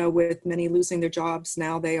too, you know, with many losing their jobs,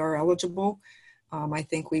 now they are eligible. I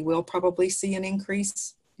think we will probably see an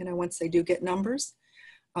increase, you know, once they do get numbers.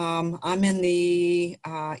 I'm in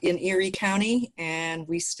Erie County, and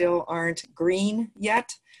we still aren't green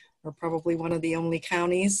yet. We're probably one of the only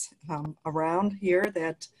counties around here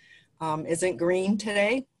that isn't green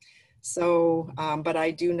today. So, but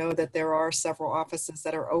I do know that there are several offices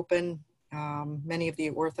that are open, many of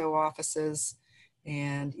the ortho offices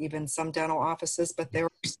and even some dental offices, but there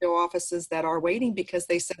are still offices that are waiting because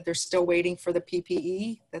they said they're still waiting for the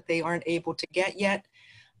PPE that they aren't able to get yet,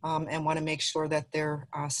 and want to make sure that their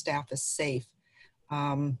staff is safe.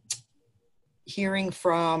 Hearing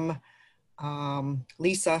from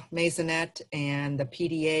Lisa Maisonette and the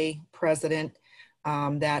PDA president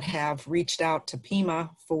that have reached out to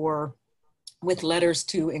PIMA with letters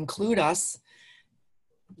to include us,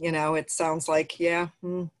 you know, it sounds like, yeah,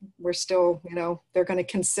 we're still, you know, they're going to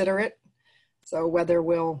consider it. So whether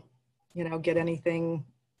we'll, you know, get anything,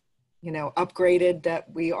 you know, upgraded that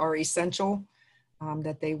we are essential,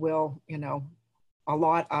 that they will, you know,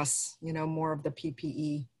 allot us, you know, more of the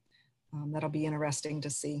PPE. That'll be interesting to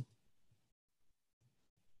see.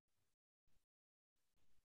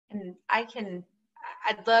 And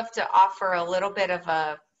I'd love to offer a little bit of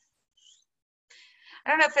I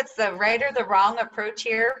don't know if it's the right or the wrong approach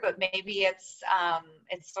here, but maybe it's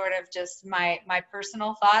sort of just my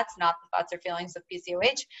personal thoughts, not the thoughts or feelings of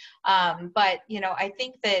PCOH. But, you know, I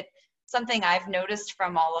think that something I've noticed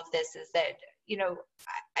from all of this is that, you know,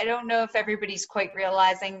 I don't know if everybody's quite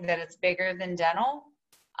realizing that it's bigger than dental.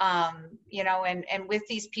 You know, and with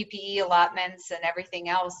these PPE allotments and everything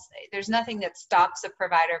else, there's nothing that stops a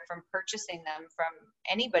provider from purchasing them from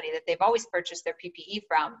anybody that they've always purchased their PPE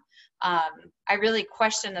from. I really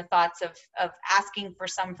question the thoughts of asking for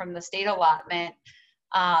some from the state allotment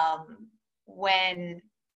when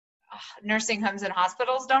nursing homes and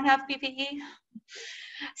hospitals don't have PPE.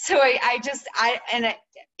 So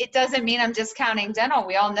it doesn't mean I'm discounting dental.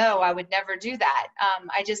 We all know I would never do that.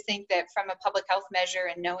 I just think that from a public health measure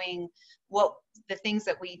and knowing what the things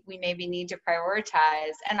that we maybe need to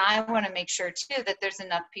prioritize, and I want to make sure too that there's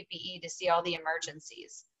enough PPE to see all the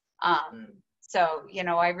emergencies. So, you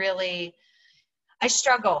know, I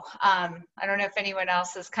struggle. I don't know if anyone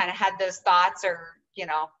else has kind of had those thoughts, or, you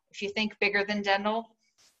know, if you think bigger than dental.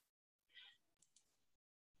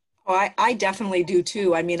 Oh, I definitely do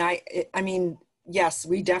too. I mean, yes,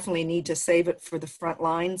 we definitely need to save it for the front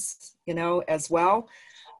lines, you know, as well.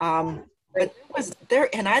 But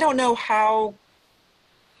and I don't know how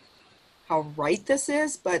right this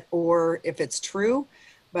is, or if it's true,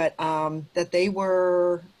 but that they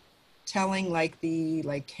were telling like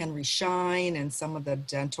Henry Schein and some of the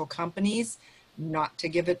dental companies not to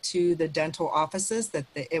give it to the dental offices, that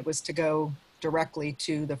it was to go directly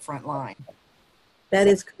to the front line. That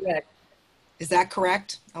is correct. Is that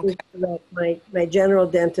correct? Okay. My general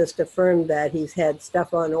dentist affirmed that he's had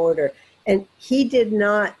stuff on order. And he did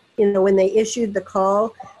not, you know, when they issued the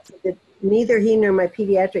call, neither he nor my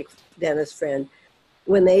pediatric dentist friend,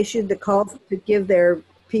 when they issued the call to give their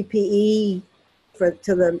PPE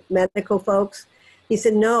to the medical folks, he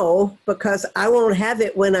said, no, because I won't have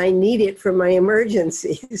it when I need it for my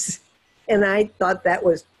emergencies. And I thought that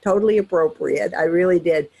was totally appropriate. I really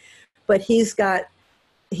did. But he said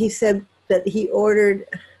that he ordered,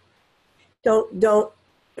 don't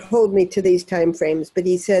hold me to these time frames, but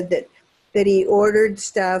he said that he ordered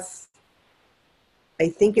stuff, I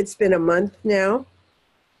think it's been a month now,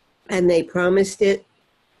 and they promised it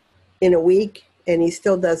in a week, and he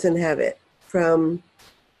still doesn't have it and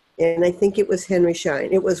I think it was Henry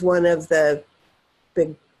Schein. It was one of the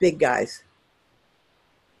big guys.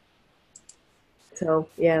 So,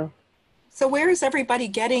 yeah. So where is everybody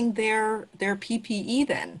getting their PPE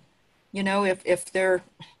then? You know, if they're,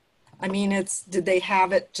 I mean, did they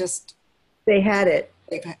have it just? They had it.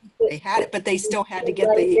 They had it, but they still had to get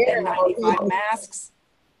Right the now, N95 masks.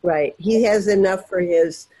 Right. He has enough for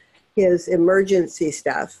his emergency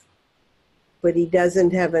stuff, but he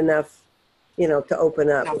doesn't have enough, you know, to open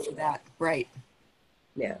up. Enough for that, right?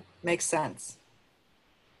 Yeah. Makes sense.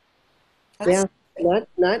 Yeah.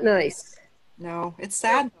 Not nice. No, it's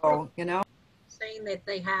sad though, you know. Saying that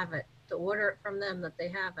they have it, to order it from them, that they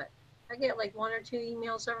have it. I get like 1 or 2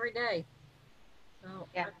 emails every day. So,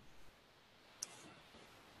 Yeah.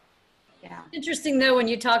 Yeah. Interesting though, when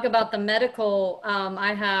you talk about the medical,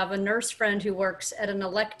 I have a nurse friend who works at an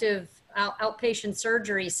elective outpatient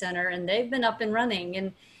surgery center, and they've been up and running.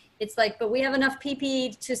 And it's like, but we have enough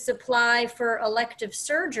PPE to supply for elective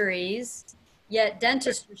surgeries, yet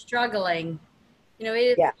dentists are struggling. You know,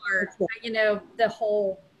 it is hard, you know, the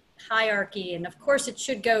whole hierarchy. And of course it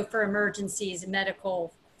should go for emergencies and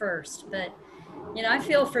medical first. But, you know, I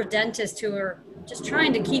feel for dentists who are just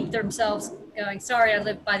trying to keep themselves going. Sorry, I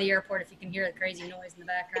live by the airport if you can hear the crazy noise in the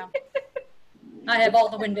background. I have all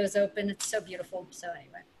the windows open. It's so beautiful. So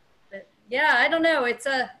anyway, but yeah, I don't know. It's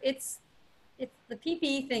the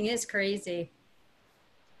PPE thing is crazy.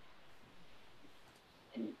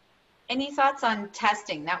 Any thoughts on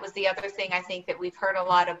testing? That was the other thing I think that we've heard a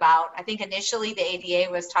lot about. I think initially the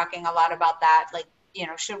ADA was talking a lot about that, like, you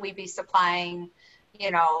know, should we be supplying,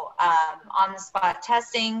 you know, on the spot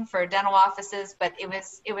testing for dental offices? But it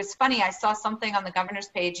was funny. I saw something on the governor's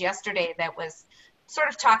page yesterday that was sort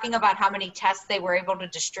of talking about how many tests they were able to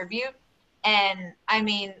distribute. And I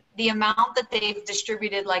mean, the amount that they've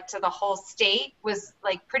distributed, like, to the whole state was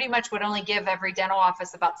like pretty much would only give every dental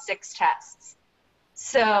office about 6 tests.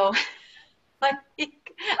 So like,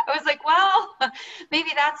 I was like, well, maybe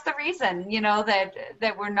that's the reason, you know, that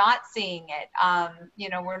we're not seeing it. You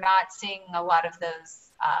know, we're not seeing a lot of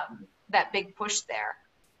those, that big push there.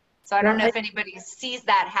 So I don't know if anybody sees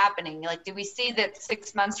that happening. Like, do we see that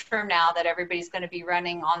 6 months from now that everybody's going to be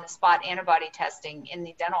running on the spot antibody testing in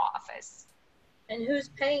the dental office? and who's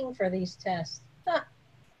paying for these tests? Huh.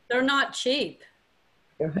 They're not cheap.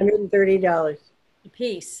 They're $130 a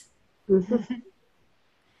piece. Mm-hmm.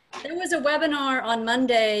 There was a webinar on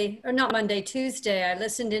Monday, or not Monday, Tuesday. I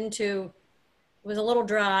listened into, it was a little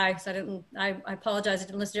dry, so I apologize, I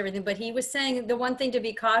didn't listen to everything, but he was saying the one thing to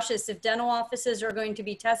be cautious, if dental offices are going to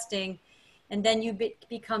be testing, and then you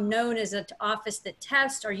become known as an office that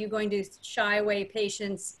tests, are you going to shy away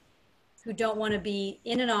patients who don't want to be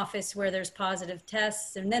in an office where there's positive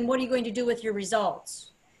tests? And then what are you going to do with your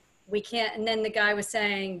results? We can't, and then the guy was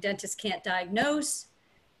saying dentists can't diagnose.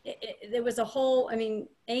 There was a whole, I mean,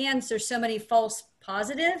 and there's so many false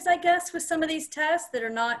positives, I guess, with some of these tests that are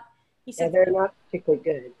not, he said, they're not particularly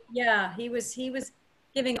good. Yeah, he was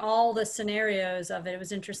giving all the scenarios of it. It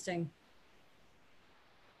was interesting.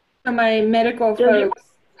 So my medical folks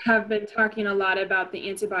have been talking a lot about the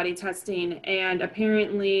antibody testing, and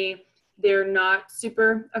apparently they're not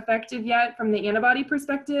super effective yet from the antibody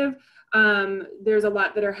perspective. There's a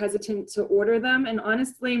lot that are hesitant to order them, and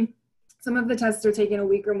honestly, some of the tests are taking a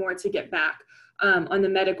week or more to get back on the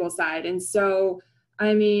medical side. And so,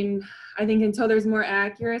 I mean, I think until there's more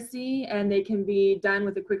accuracy and they can be done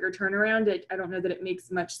with a quicker turnaround, I don't know that it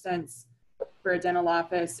makes much sense for a dental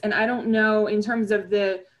office. And I don't know in terms of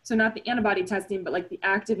so not the antibody testing, but like the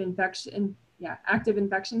active infection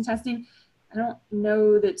testing. I don't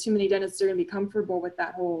know that too many dentists are going to be comfortable with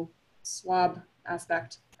that whole swab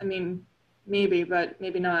aspect. I mean, maybe, but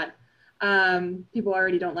maybe not. People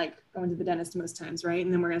already don't like going to the dentist most times, right?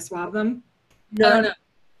 And then we're going to swab them. No, I don't know.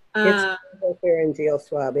 It's a pharyngeal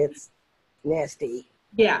swab. It's nasty.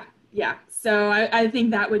 Yeah. So I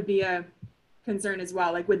think that would be a concern as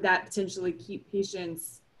well. Like, would that potentially keep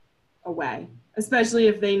patients away, especially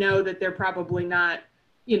if they know that they're probably not,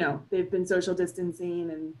 you know, they've been social distancing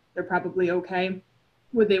and they're probably okay?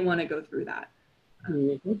 Would they want to go through that?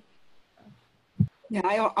 Mm-hmm. Yeah,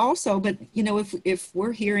 I also, but you know, if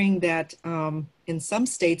we're hearing that in some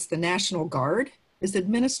states the National Guard is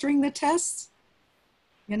administering the tests,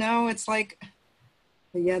 you know, it's like,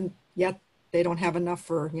 yet they don't have enough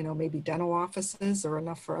for, you know, maybe dental offices or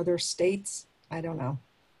enough for other states. I don't know.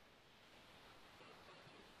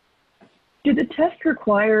 Do the tests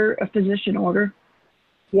require a physician order?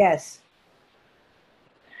 Yes.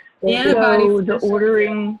 The antibody So the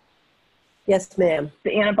ordering. Yes, ma'am.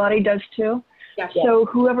 The antibody does too? Yeah. So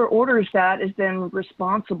whoever orders that is then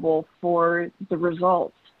responsible for the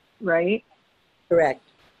results, right? Correct.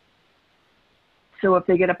 So if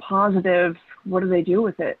they get a positive, what do they do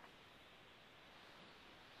with it?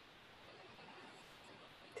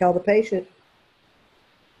 Tell the patient.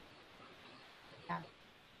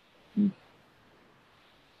 Yeah.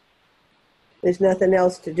 There's nothing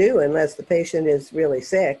else to do unless the patient is really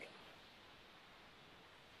sick.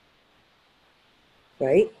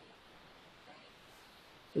 Right?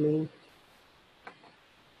 I mean,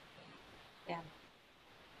 Yeah.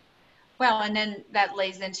 Well, and then that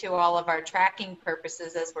lays into all of our tracking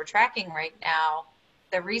purposes as we're tracking right now.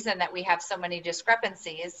 The reason that we have so many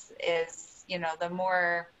discrepancies is, you know, the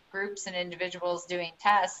more groups and individuals doing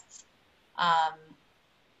tests,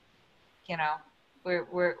 you know,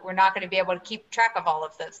 we're not going to be able to keep track of all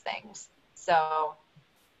of those things. So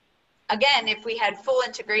again, if we had full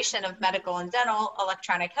integration of medical and dental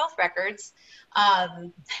electronic health records,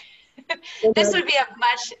 this would be a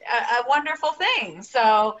wonderful thing.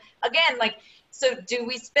 So again, like, so do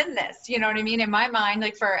we spin this? You know what I mean? In my mind,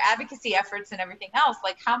 like for our advocacy efforts and everything else,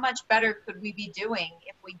 like how much better could we be doing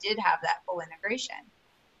if we did have that full integration?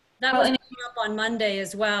 That was up on Monday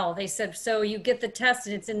as well. They said, so you get the test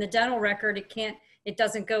and it's in the dental record. It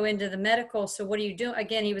doesn't go into the medical. So what do you do?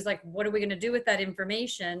 Again, he was like, what are we going to do with that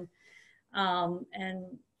information? And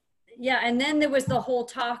yeah, and then there was the whole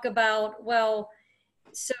talk about, well,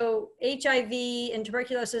 so HIV and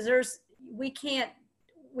tuberculosis, we can't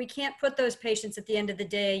put those patients at the end of the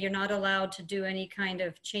day. You're not allowed to do any kind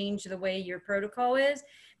of change the way your protocol is,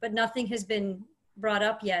 but nothing has been brought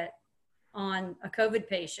up yet on a COVID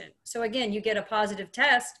patient. So again, you get a positive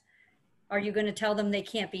test. Are you going to tell them they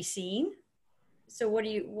can't be seen? So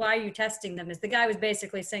why are you testing them? As the guy was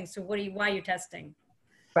basically saying, so why are you testing?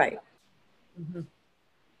 right. Mm-hmm.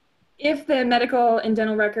 If the medical and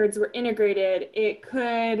dental records were integrated, it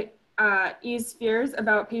could ease fears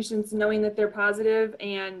about patients knowing that they're positive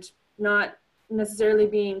and not necessarily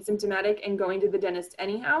being symptomatic and going to the dentist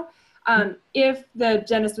anyhow. If the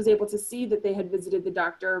dentist was able to see that they had visited the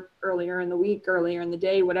doctor earlier in the week, earlier in the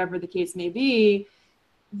day, whatever the case may be,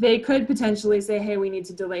 they could potentially say, hey, we need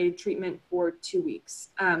to delay treatment for 2 weeks.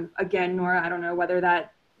 Again, Nora, I don't know whether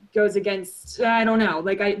that goes against, I don't know,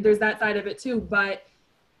 like there's that side of it too, but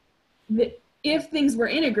if things were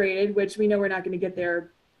integrated, which we know we're not going to get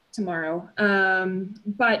there tomorrow,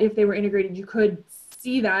 but if they were integrated, you could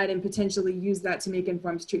see that and potentially use that to make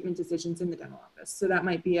informed treatment decisions in the dental office. So that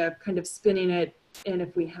might be a kind of spinning it, and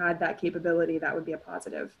if we had that capability, that would be a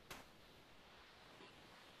positive.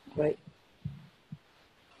 Right.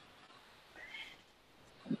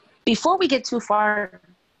 Before we get too far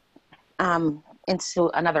into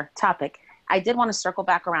another topic, I did want to circle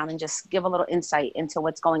back around and just give a little insight into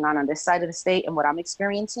what's going on this side of the state and what I'm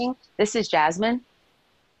experiencing. This is Jasmine.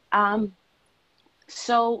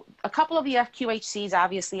 So a couple of the FQHCs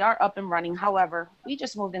obviously are up and running. However, we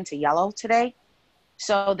just moved into yellow today.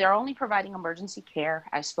 So they're only providing emergency care.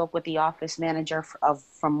 I spoke with the office manager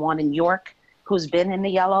from one in York, who's been in the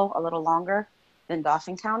yellow a little longer than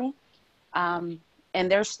Dauphin County. And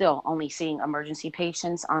they're still only seeing emergency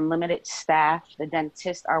patients on limited staff. The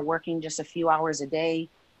dentists are working just a few hours a day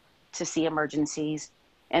to see emergencies.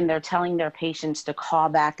 And they're telling their patients to call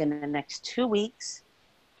back in the next 2 weeks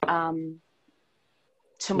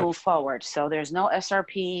to move forward. So there's no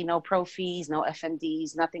SRP, no pro fees, no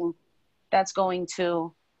FMDs, nothing that's going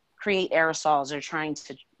to create aerosols. They're trying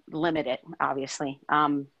to limit it, obviously,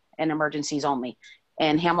 and emergencies only.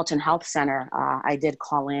 And Hamilton Health Center, I did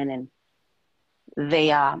call in, and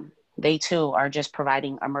they too are just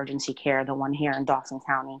providing emergency care, the one here in Dauphin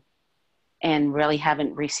County, and really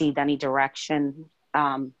haven't received any direction,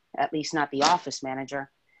 at least not the office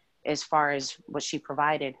manager, as far as what she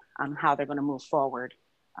provided on how they're going to move forward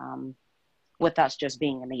with us just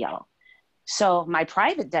being in the yellow. So my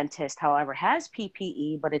private dentist, however, has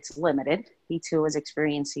PPE, but it's limited. He too is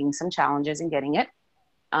experiencing some challenges in getting it,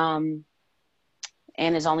 and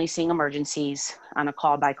is only seeing emergencies on a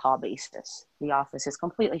call-by-call basis. The office is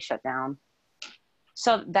completely shut down.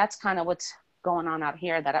 So that's kind of what's going on out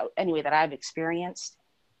here that I've experienced,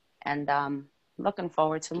 and looking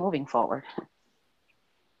forward to moving forward.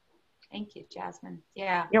 Thank you, Jasmine.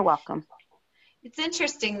 Yeah. You're welcome. It's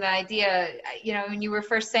interesting, the idea, you know, when you were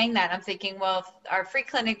first saying that, I'm thinking, well, our free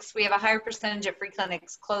clinics, we have a higher percentage of free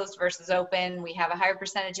clinics closed versus open. We have a higher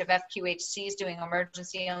percentage of FQHCs doing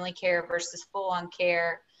emergency only care versus full on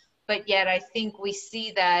care. But yet I think we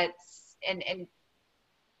see that, and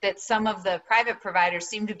that some of the private providers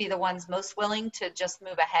seem to be the ones most willing to just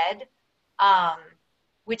move ahead.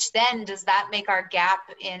 Which then, does that make our gap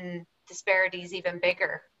in disparities even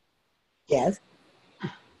bigger? Yes.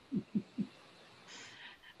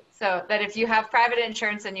 So that if you have private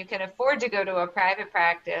insurance and you can afford to go to a private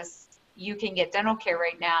practice, you can get dental care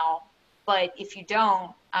right now. But if you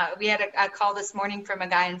don't, we had a call this morning from a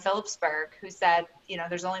guy in Phillipsburg who said, you know,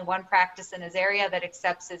 there's only one practice in his area that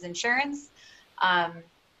accepts his insurance,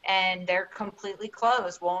 and they're completely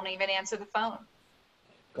closed, won't even answer the phone.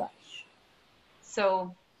 Gosh.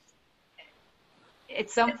 So at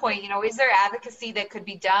some point, you know, is there advocacy that could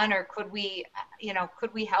be done, or could we, you know,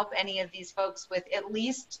 could we help any of these folks with at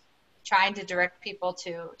least trying to direct people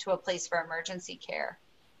to a place for emergency care?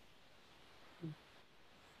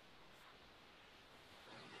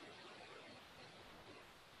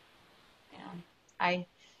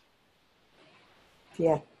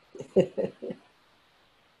 Yeah.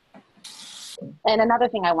 And another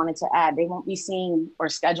thing I wanted to add, they won't be seeing or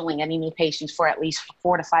scheduling any new patients for at least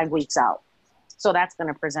 4 to 5 weeks out. So that's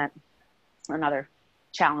going to present another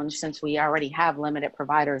challenge, since we already have limited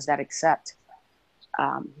providers that accept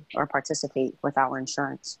or participate with our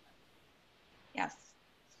insurance. Yes.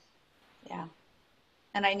 Yeah.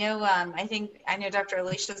 And I know, I know Dr.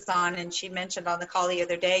 Alicia's on, and she mentioned on the call the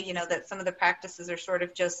other day, you know, that some of the practices are sort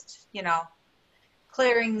of just, you know,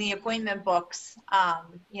 clearing the appointment books,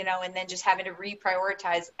 you know, and then just having to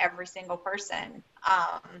reprioritize every single person,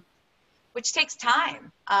 which takes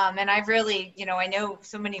time. And I've really, you know, I know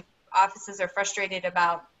so many offices are frustrated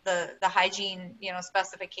about the hygiene, you know,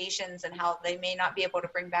 specifications and how they may not be able to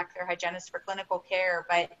bring back their hygienist for clinical care.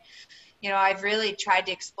 But, you know, I've really tried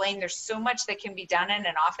to explain there's so much that can be done in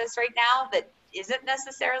an office right now that isn't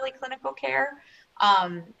necessarily clinical care.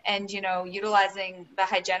 And, you know, utilizing the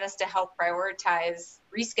hygienist to help prioritize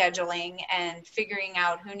rescheduling and figuring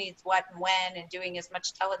out who needs what and when, and doing as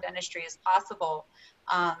much teledentistry as possible,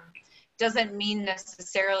 doesn't mean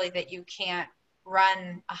necessarily that you can't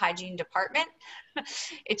run a hygiene department.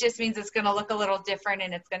 It just means it's going to look a little different,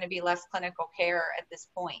 and it's going to be less clinical care at this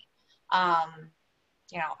point.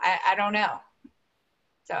 You know, I don't know.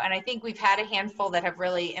 So, and I think we've had a handful that have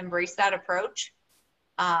really embraced that approach,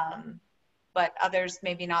 but others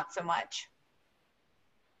maybe not so much.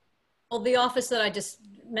 Well, the office that I just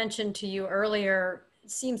mentioned to you earlier,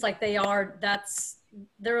 seems like they're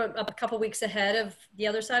a couple weeks ahead of the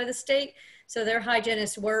other side of the state. So their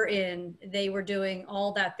hygienists were in, they were doing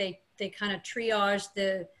all that. They kind of triaged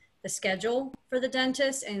the schedule for the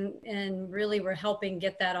dentist and really were helping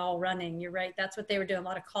get that all running. You're right. That's what they were doing, a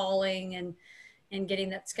lot of calling and getting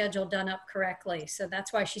that schedule done up correctly. So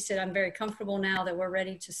that's why she said, I'm very comfortable now that we're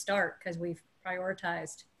ready to start, because we've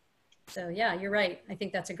prioritized. So yeah, you're right. I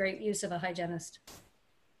think that's a great use of a hygienist.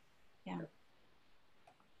 Yeah.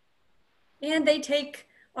 And they take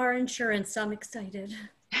our insurance. I'm excited.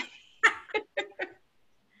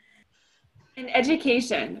 And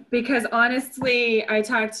education, because honestly, I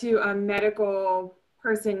talked to a medical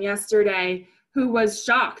person yesterday who was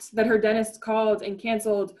shocked that her dentist called and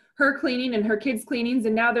canceled her cleaning and her kids' cleanings,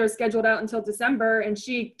 and now they're scheduled out until December, and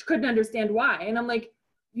she couldn't understand why. And I'm like,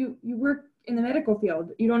 you work in the medical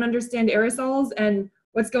field. You don't understand aerosols and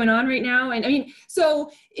what's going on right now. And I mean,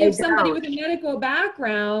 so if somebody with a medical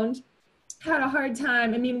background had a hard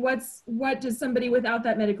time, I mean, what does somebody without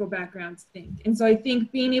that medical background think? And so I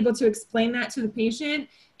think being able to explain that to the patient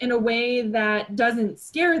in a way that doesn't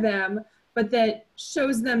scare them, but that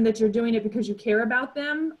shows them that you're doing it because you care about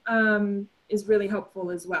them, is really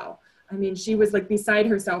helpful as well. I mean, she was like beside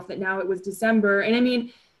herself that now it was December. And I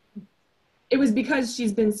mean, it was because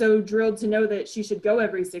she's been so drilled to know that she should go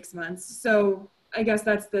every 6 months. So I guess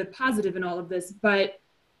that's the positive in all of this. But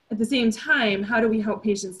at the same time, how do we help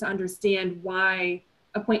patients to understand why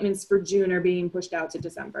appointments for June are being pushed out to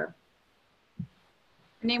December?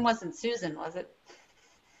 Her name wasn't Susan, was it?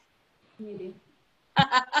 Maybe.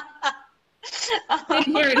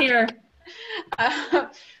 Hear it here.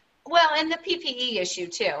 Well, and the PPE issue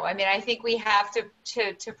too. I mean, I think we have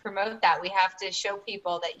to promote that. We have to show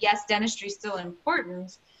people that yes, dentistry is still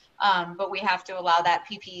important, but we have to allow that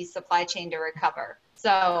PPE supply chain to recover.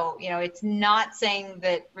 So, you know, it's not saying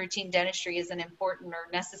that routine dentistry isn't important or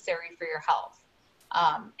necessary for your health.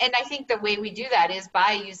 And I think the way we do that is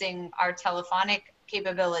by using our telephonic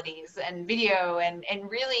capabilities and video and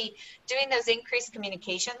really doing those increased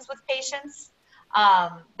communications with patients.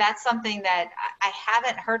 That's something that I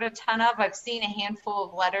haven't heard a ton of. I've seen a handful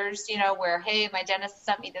of letters, you know, where, hey, my dentist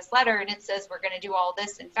sent me this letter and it says we're going to do all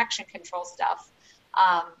this infection control stuff.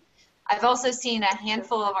 I've also seen a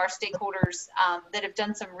handful of our stakeholders that have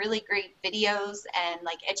done some really great videos and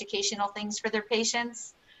like educational things for their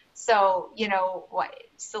patients. So, you know,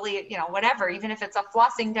 silly, you know, whatever, even if it's a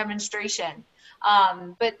flossing demonstration,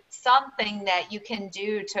 but something that you can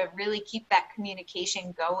do to really keep that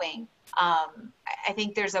communication going. I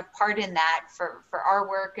think there's a part in that for our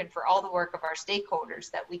work and for all the work of our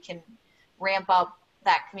stakeholders that we can ramp up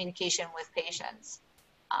that communication with patients.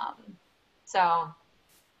 So,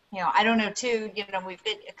 you know, I don't know too, you know, we've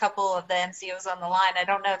got a couple of the MCOs on the line. I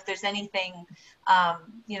don't know if there's anything,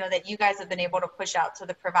 you know, that you guys have been able to push out to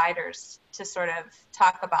the providers to sort of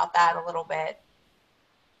talk about that a little bit.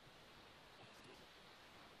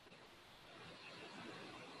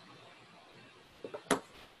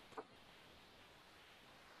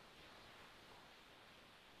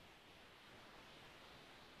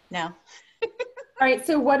 No. All right,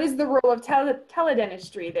 so what is the role of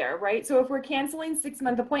teledentistry there, right? So if we're canceling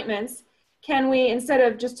 6-month appointments, can we, instead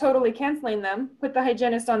of just totally canceling them, put the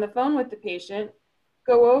hygienist on the phone with the patient,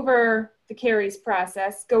 go over the caries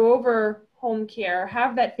process, go over home care,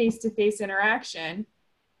 have that face-to-face interaction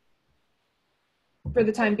for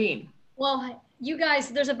the time being? Well, you guys,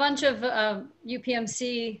 there's a bunch of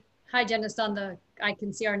UPMC hygienists on the, I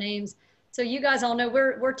can see our names. So you guys all know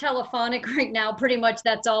we're telephonic right now. Pretty much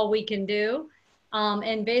that's all we can do.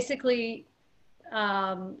 And basically,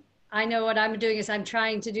 I know what I'm doing is I'm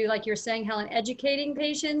trying to do, like you're saying, Helen, educating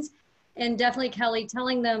patients, and definitely Kelly,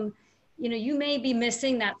 telling them, you know, you may be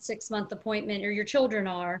missing that 6-month appointment, or your children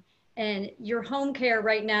are, and your home care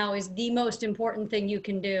right now is the most important thing you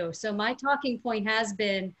can do. So my talking point has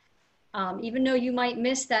been, even though you might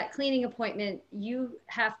miss that cleaning appointment, you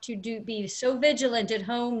have to be so vigilant at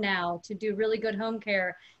home now to do really good home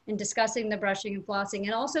care and discussing the brushing and flossing,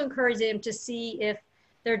 and also encourage them to see if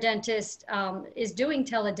their dentist is doing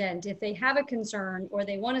teledent, if they have a concern or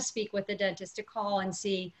they want to speak with the dentist, to call and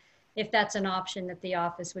see if that's an option that the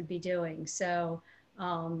office would be doing. So,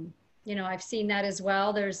 you know, I've seen that as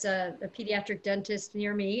well. There's a pediatric dentist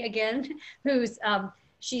near me again, who's,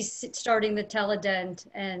 she's starting the teledent,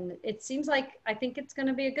 and it seems like, I think it's going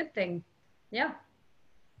to be a good thing. Yeah.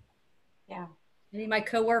 Yeah. Maybe my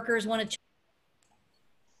coworkers want to.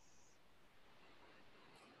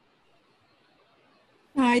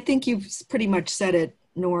 I think you've pretty much said it,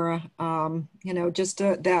 Nora. You know, just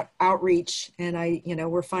that outreach, and you know,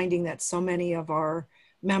 we're finding that so many of our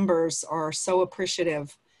members are so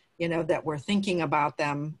appreciative, you know, that we're thinking about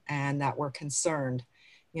them and that we're concerned,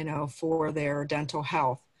 you know, for their dental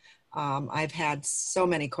health. I've had so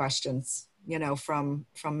many questions, you know, from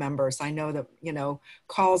members. I know that, you know,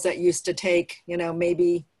 calls that used to take, you know,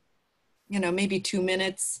 maybe 2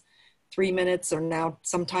 minutes, 3 minutes, are now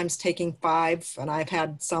sometimes taking 5, and I've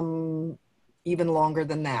had some even longer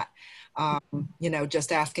than that. You know,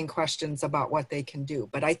 just asking questions about what they can do.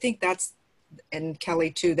 But I think that's, and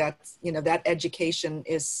Kelly too, that's, you know, that education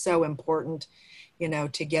is so important, you know,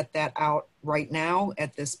 to get that out right now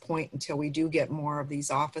at this point, until we do get more of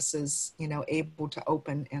these offices, you know, able to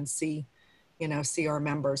open and see, you know, see our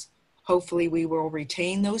members. Hopefully we will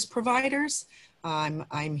retain those providers.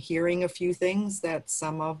 I'm hearing a few things that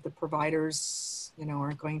some of the providers, you know,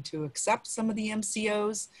 aren't going to accept some of the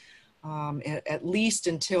MCOs, at least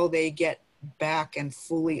until they get back and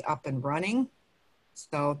fully up and running.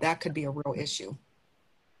 So that could be a real issue.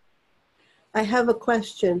 I have a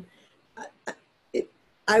question.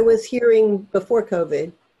 I was hearing before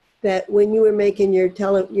COVID that when you were making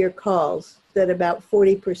your calls, that about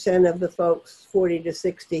 40% of the folks, 40 to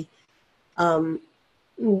 60,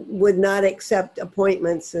 would not accept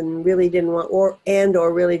appointments and really didn't want, or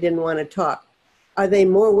really didn't want to talk. Are they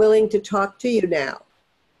more willing to talk to you now?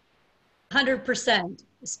 100%,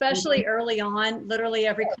 especially early on. Literally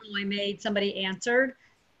every call I made, somebody answered.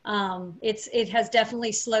 It has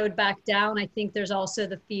definitely slowed back down. I think there's also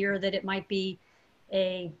the fear that it might be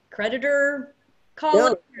a creditor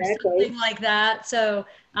calling or something like that. So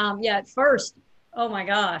yeah, at first, oh my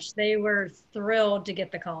gosh, they were thrilled to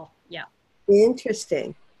get the call. Yeah.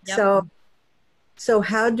 Interesting. Yep. So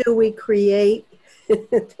how do we create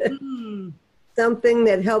something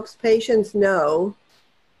that helps patients know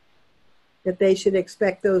that they should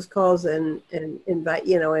expect those calls and invite,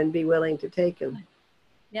 you know, and be willing to take them?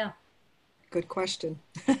 Yeah. Good question.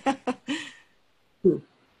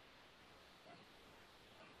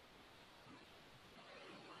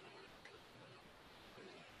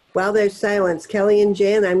 While there's silence, Kelly and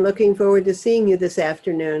Jan, I'm looking forward to seeing you this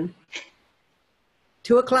afternoon.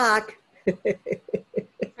 2 o'clock.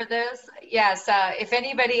 For those, yes, if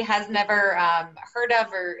anybody has never heard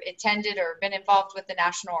of or attended or been involved with the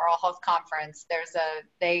National Oral Health Conference,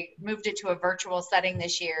 they moved it to a virtual setting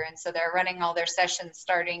this year, and so they're running all their sessions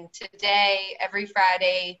starting today, every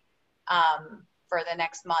Friday, for the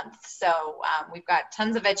next month. So we've got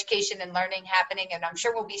tons of education and learning happening, and I'm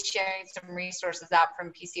sure we'll be sharing some resources out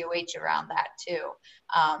from PCOH around that too,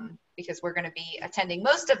 because we're going to be attending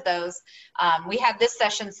most of those. We had this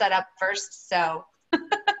session set up first, so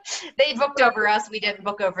they booked over us. We didn't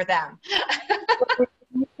book over them.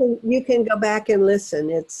 You can go back and listen.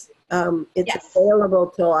 It's yes. available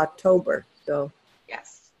till October. So.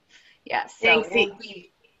 Yes. Yes. So Thanks. we'll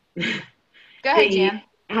be... Go ahead, Jan.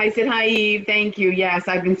 I said, hi, Eve. Thank you. Yes,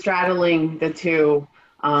 I've been straddling the two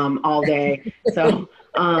all day. So,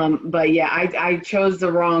 but yeah, I chose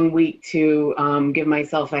the wrong week to give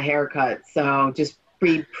myself a haircut. So just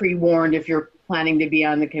pre-warned if you're planning to be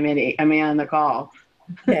on the committee, on the call.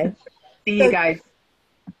 Okay. See you guys.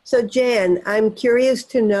 So Jan, I'm curious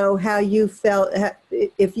to know how you felt,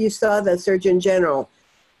 if you saw the Surgeon General,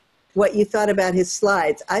 what you thought about his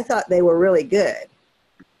slides. I thought they were really good.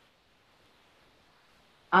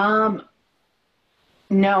 No,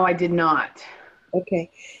 I did not. Okay.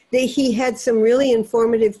 He had some really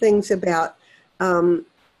informative things about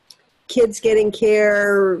kids getting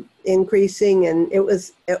care increasing, and it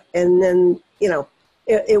was, and then, you know,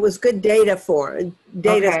 it was good data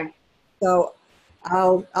Okay. So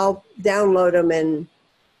I'll download them and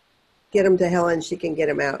get them to Helen. She can get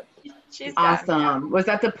them out. She's Awesome. Was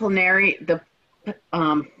that the plenary, was that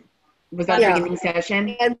the beginning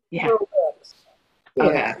session? And Yeah. Yeah.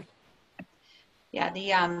 Okay.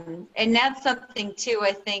 Yeah, and that's something too,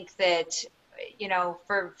 I think that, you know,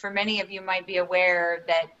 for many of you might be aware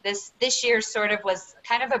that this year sort of was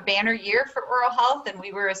kind of a banner year for oral health, and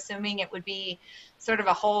we were assuming it would be sort of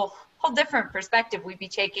a whole different perspective we'd be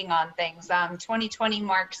taking on things. 2020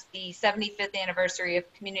 marks the 75th anniversary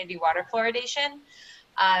of community water fluoridation.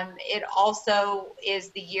 It also is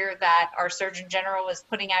the year that our Surgeon General is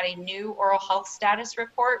putting out a new oral health status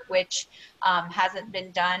report, which hasn't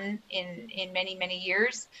been done in many, many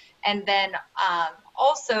years. And then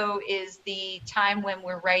also is the time when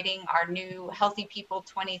we're writing our new Healthy People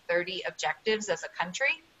 2030 objectives as a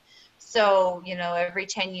country. So, you know, every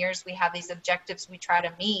 10 years we have these objectives we try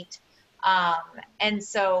to meet. And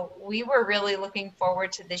so we were really looking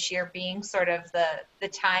forward to this year being sort of the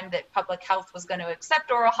time that public health was going to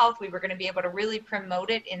accept oral health. We were going to be able to really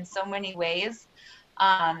promote it in so many ways.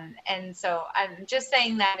 And so I'm just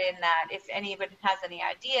saying that if anybody has any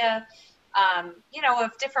idea, you know,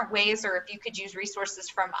 of different ways, or if you could use resources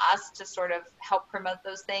from us to sort of help promote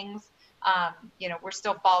those things, you know, we're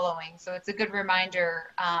still following. So it's a good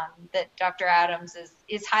reminder that Dr. Adams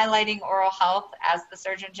is highlighting oral health as the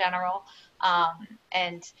Surgeon General.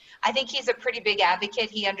 And I think he's a pretty big advocate.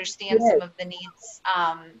 He understands some of the needs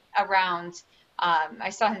around, I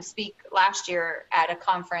saw him speak last year at a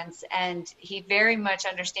conference, and he very much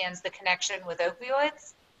understands the connection with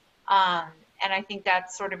opioids. And I think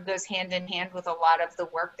that sort of goes hand in hand with a lot of the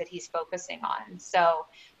work that he's focusing on. So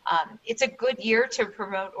it's a good year to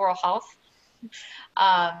promote oral health.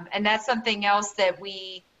 And that's something else that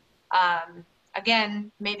we,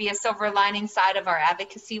 again, maybe a silver lining side of our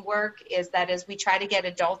advocacy work is that as we try to get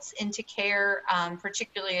adults into care,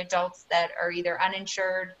 particularly adults that are either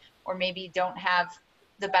uninsured or maybe don't have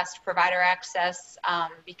the best provider access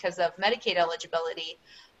because of Medicaid eligibility,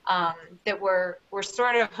 that we're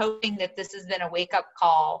sort of hoping that this has been a wake-up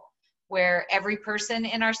call where every person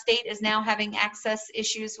in our state is now having access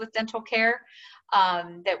issues with dental care,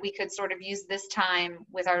 that we could sort of use this time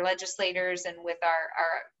with our legislators and with our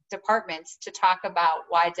departments to talk about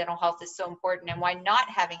why dental health is so important and why not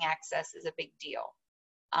having access is a big deal.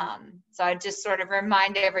 So I just sort of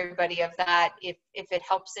remind everybody of that if it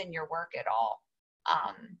helps in your work at all.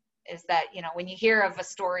 Is that, you know, when you hear of a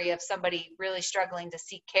story of somebody really struggling to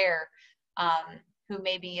seek care, who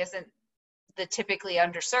maybe isn't the typically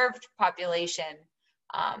underserved population,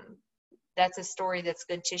 that's a story that's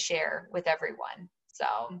good to share with everyone. So.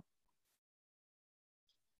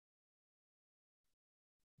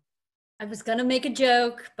 I was going to make a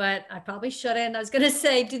joke, but I probably shouldn't. I was going to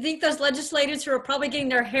say, do you think those legislators who are probably getting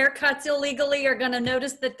their haircuts illegally are going to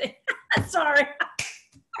notice that they, sorry.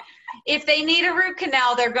 If they need a root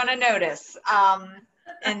canal, they're going to notice.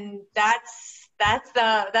 And that's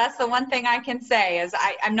the one thing I can say is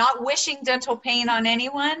I'm not wishing dental pain on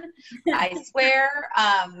anyone, I swear.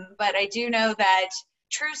 But I do know that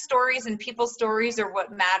true stories and people's stories are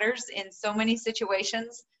what matters in so many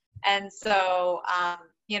situations. And so,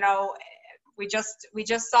 you know, we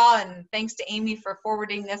just saw, and thanks to Amy for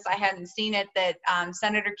forwarding this, I hadn't seen it, that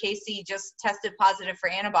Senator Casey just tested positive for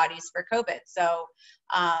antibodies for COVID. So,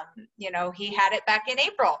 you know, he had it back in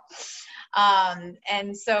April.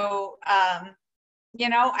 And so, you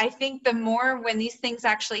know, I think the more when these things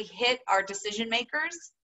actually hit our decision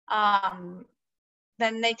makers,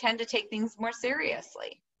 then they tend to take things more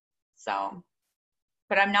seriously. So,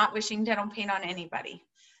 but I'm not wishing dental pain on anybody.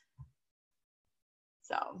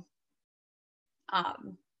 So,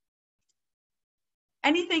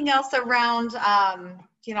 anything else around,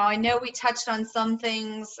 you know, I know we touched on some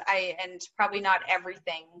things, and probably not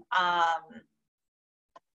everything,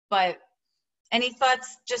 but Any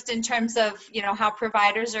thoughts just in terms of, you know, how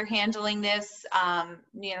providers are handling this?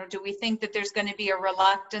 You know, do we think that there's going to be a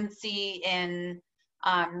reluctancy in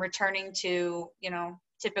returning to, you know,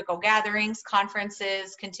 typical gatherings,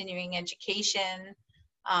 conferences, continuing education?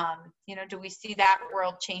 You know, do we see that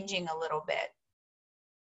world changing a little bit?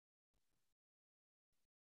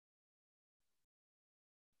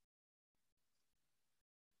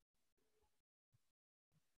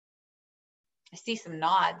 I see some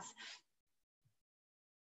nods.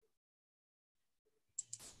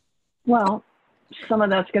 Well, some of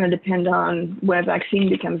that's going to depend on when a vaccine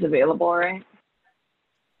becomes available, right?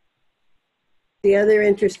 The other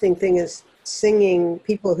interesting thing is singing,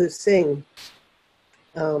 people who sing,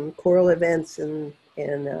 choral events and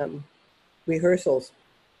rehearsals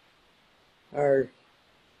are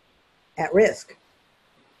at risk.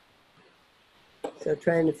 So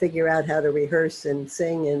trying to figure out how to rehearse and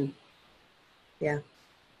sing, and yeah.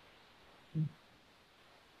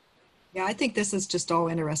 Yeah, I think this is just all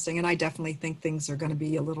interesting, and I definitely think things are going to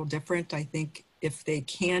be a little different. I think if they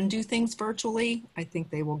can do things virtually, I think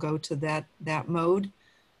they will go to that mode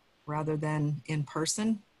rather than in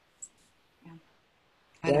person. Yeah.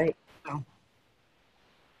 I don't Right. know.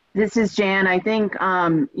 This is Jan. I think,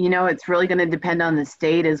 you know, it's really going to depend on the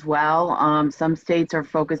state as well. Some states are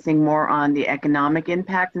focusing more on the economic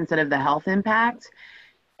impact instead of the health impact.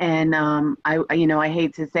 And you know, I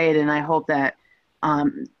hate to say it, and I hope that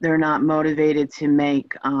they're not motivated to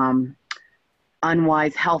make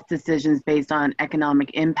unwise health decisions based on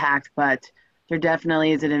economic impact, but there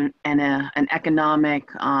definitely is an economic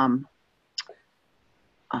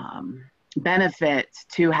benefit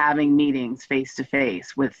to having meetings face to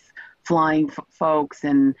face with flying folks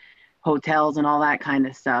and hotels and all that kind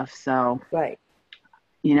of stuff. So, Right.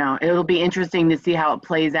 you know, it'll be interesting to see how it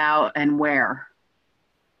plays out and where.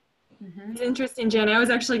 It's interesting, Jen. I was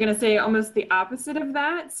actually going to say almost the opposite of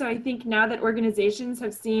that. So I think now that organizations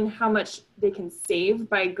have seen how much they can save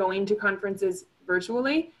by going to conferences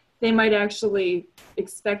virtually, they might actually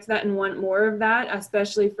expect that and want more of that,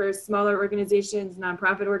 especially for smaller organizations,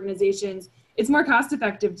 nonprofit organizations. It's more cost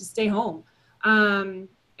effective to stay home. And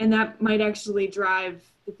that might actually drive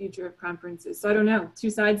the future of conferences. So I don't know, two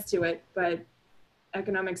sides to it, but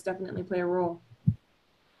economics definitely play a role.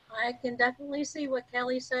 I can definitely see what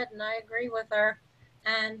Kelly said, and I agree with her.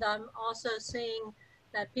 And I'm also seeing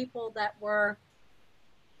that people that were,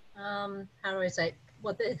 how do I say,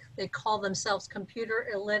 what they call themselves computer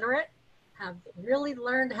illiterate, have really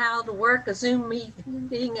learned how to work a Zoom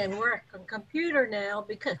meeting and work on computer now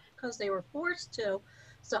because they were forced to.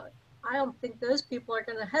 So I don't think those people are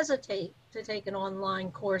going to hesitate to take an online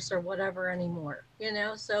course or whatever anymore, you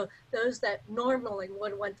know? So those that normally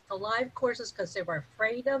would have went to live courses because they were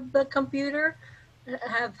afraid of the computer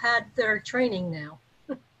have had their training now.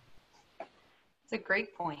 It's a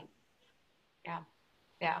great point. Yeah,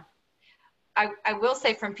 yeah. I will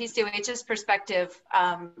say from PCOH's perspective,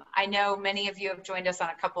 I know many of you have joined us on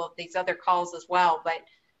a couple of these other calls as well, but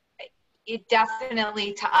it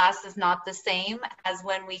definitely to us is not the same as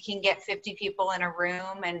when we can get 50 people in a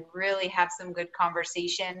room and really have some good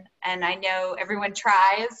conversation. And I know everyone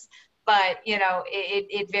tries, but you know,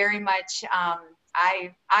 it very much,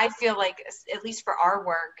 I feel like, at least for our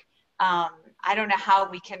work, I don't know how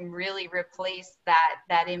we can really replace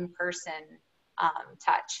that in-person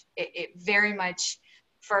touch. It very much,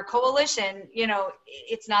 for a coalition, you know,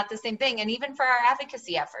 it's not the same thing. And even for our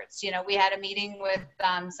advocacy efforts, you know, we had a meeting with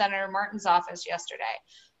Senator Martin's office yesterday.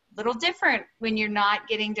 A little different when you're not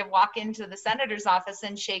getting to walk into the senator's office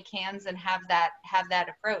and shake hands and have that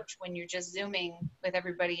approach when you're just Zooming with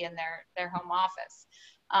everybody in their home office.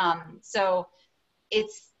 So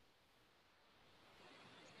it's,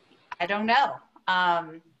 I don't know.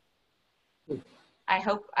 I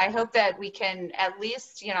hope that we can at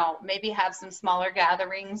least, you know, maybe have some smaller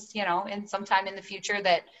gatherings, you know, in sometime in the future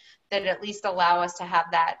that at least allow us to have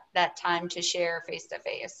that time to share face to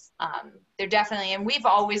face. They're definitely, and we've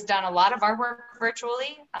always done a lot of our work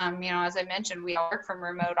virtually. You know, as I mentioned, we work from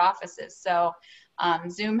remote offices. So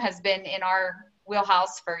Zoom has been in our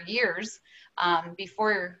wheelhouse for years.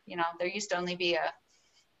 Before, you know, there used to only be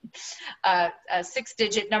a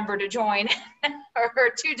 6-digit number to join or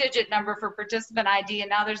a 2-digit number for participant ID, and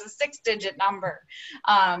now there's a 6-digit number.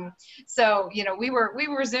 So you know, we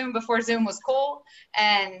were Zoom before Zoom was cool,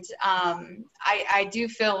 and I do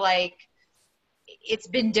feel like it's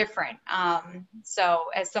been different. So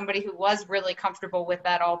as somebody who was really comfortable with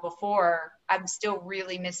that all before, I'm still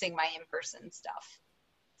really missing my in-person stuff.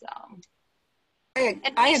 So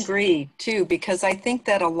I agree too, because I think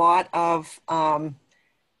that a lot of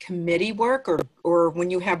committee work or when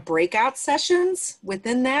you have breakout sessions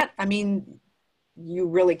within that, I mean, you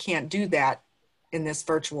really can't do that in this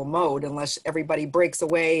virtual mode unless everybody breaks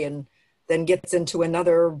away and then gets into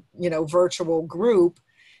another, virtual group,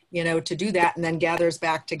 to do that and then gathers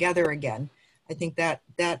back together again. I think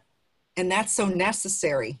and that's so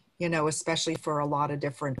necessary, especially for a lot of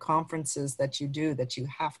different conferences that you do, that you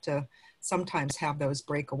have to sometimes have those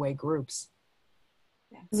breakaway groups.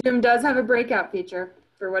 Zoom does have a breakout feature,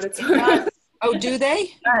 for what it's worth. Oh, do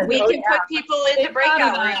they? We can put people in the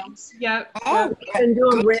breakout rooms. Yep. Oh, You can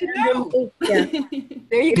do them randomly. Yeah.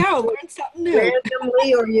 There you go. Learn something new.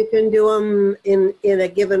 Randomly, or you can do them in a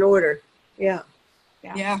given order. Yeah.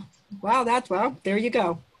 Yeah. Wow. There you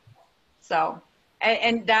go. So,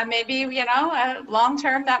 and that may be, long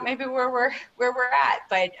term, that may be where we're at.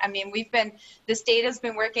 But I mean, the state has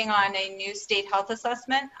been working on a new state health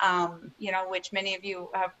assessment, which many of you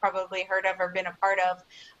have probably heard of or been a part of.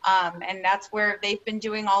 And that's where they've been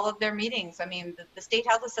doing all of their meetings. I mean, the state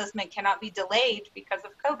health assessment cannot be delayed because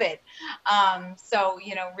of COVID. So,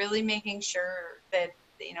 really making sure that,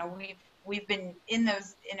 we've been in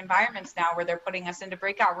environments now where they're putting us into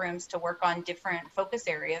breakout rooms to work on different focus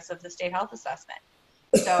areas of the state health assessment.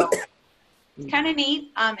 So it's kind of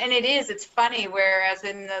neat. And it's funny, whereas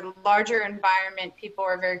in the larger environment, people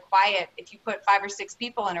are very quiet. If you put 5 or 6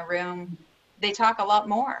 people in a room, they talk a lot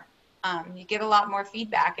more. You get a lot more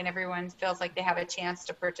feedback and everyone feels like they have a chance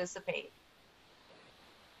to participate.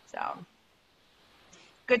 So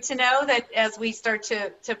good to know that as we start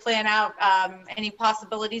to plan out any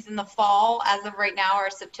possibilities in the fall. As of right now, our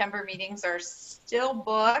September meetings are still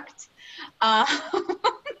booked.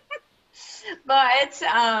 But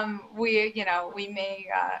we may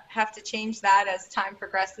have to change that as time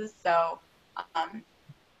progresses. So,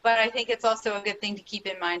 but I think it's also a good thing to keep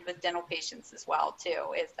in mind with dental patients as well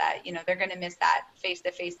too, is that they're going to miss that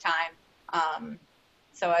face-to-face time.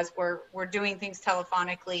 So as we're doing things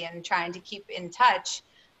telephonically and trying to keep in touch,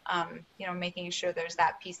 making sure there's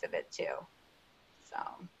that piece of it too. So.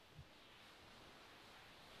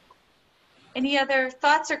 Any other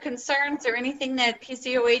thoughts or concerns or anything that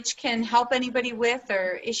PCOH can help anybody with,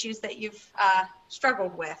 or issues that you've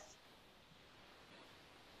struggled with?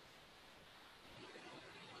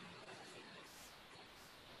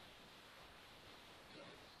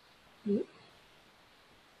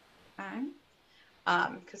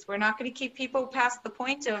 Because we're not going to keep people past the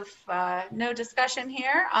point of no discussion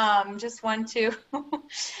here. Just want to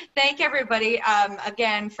thank everybody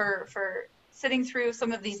again for sitting through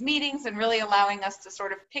some of these meetings and really allowing us to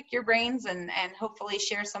sort of pick your brains and hopefully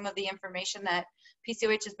share some of the information that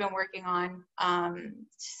PCOH has been working on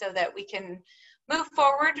so that we can move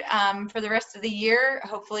forward for the rest of the year,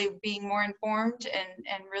 hopefully being more informed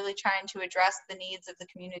and really trying to address the needs of the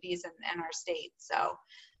communities and our state. So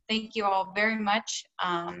thank you all very much,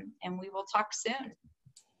 and we will talk soon.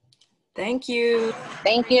 Thank you.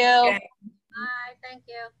 Thank you. Bye. Thank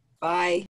you. Bye.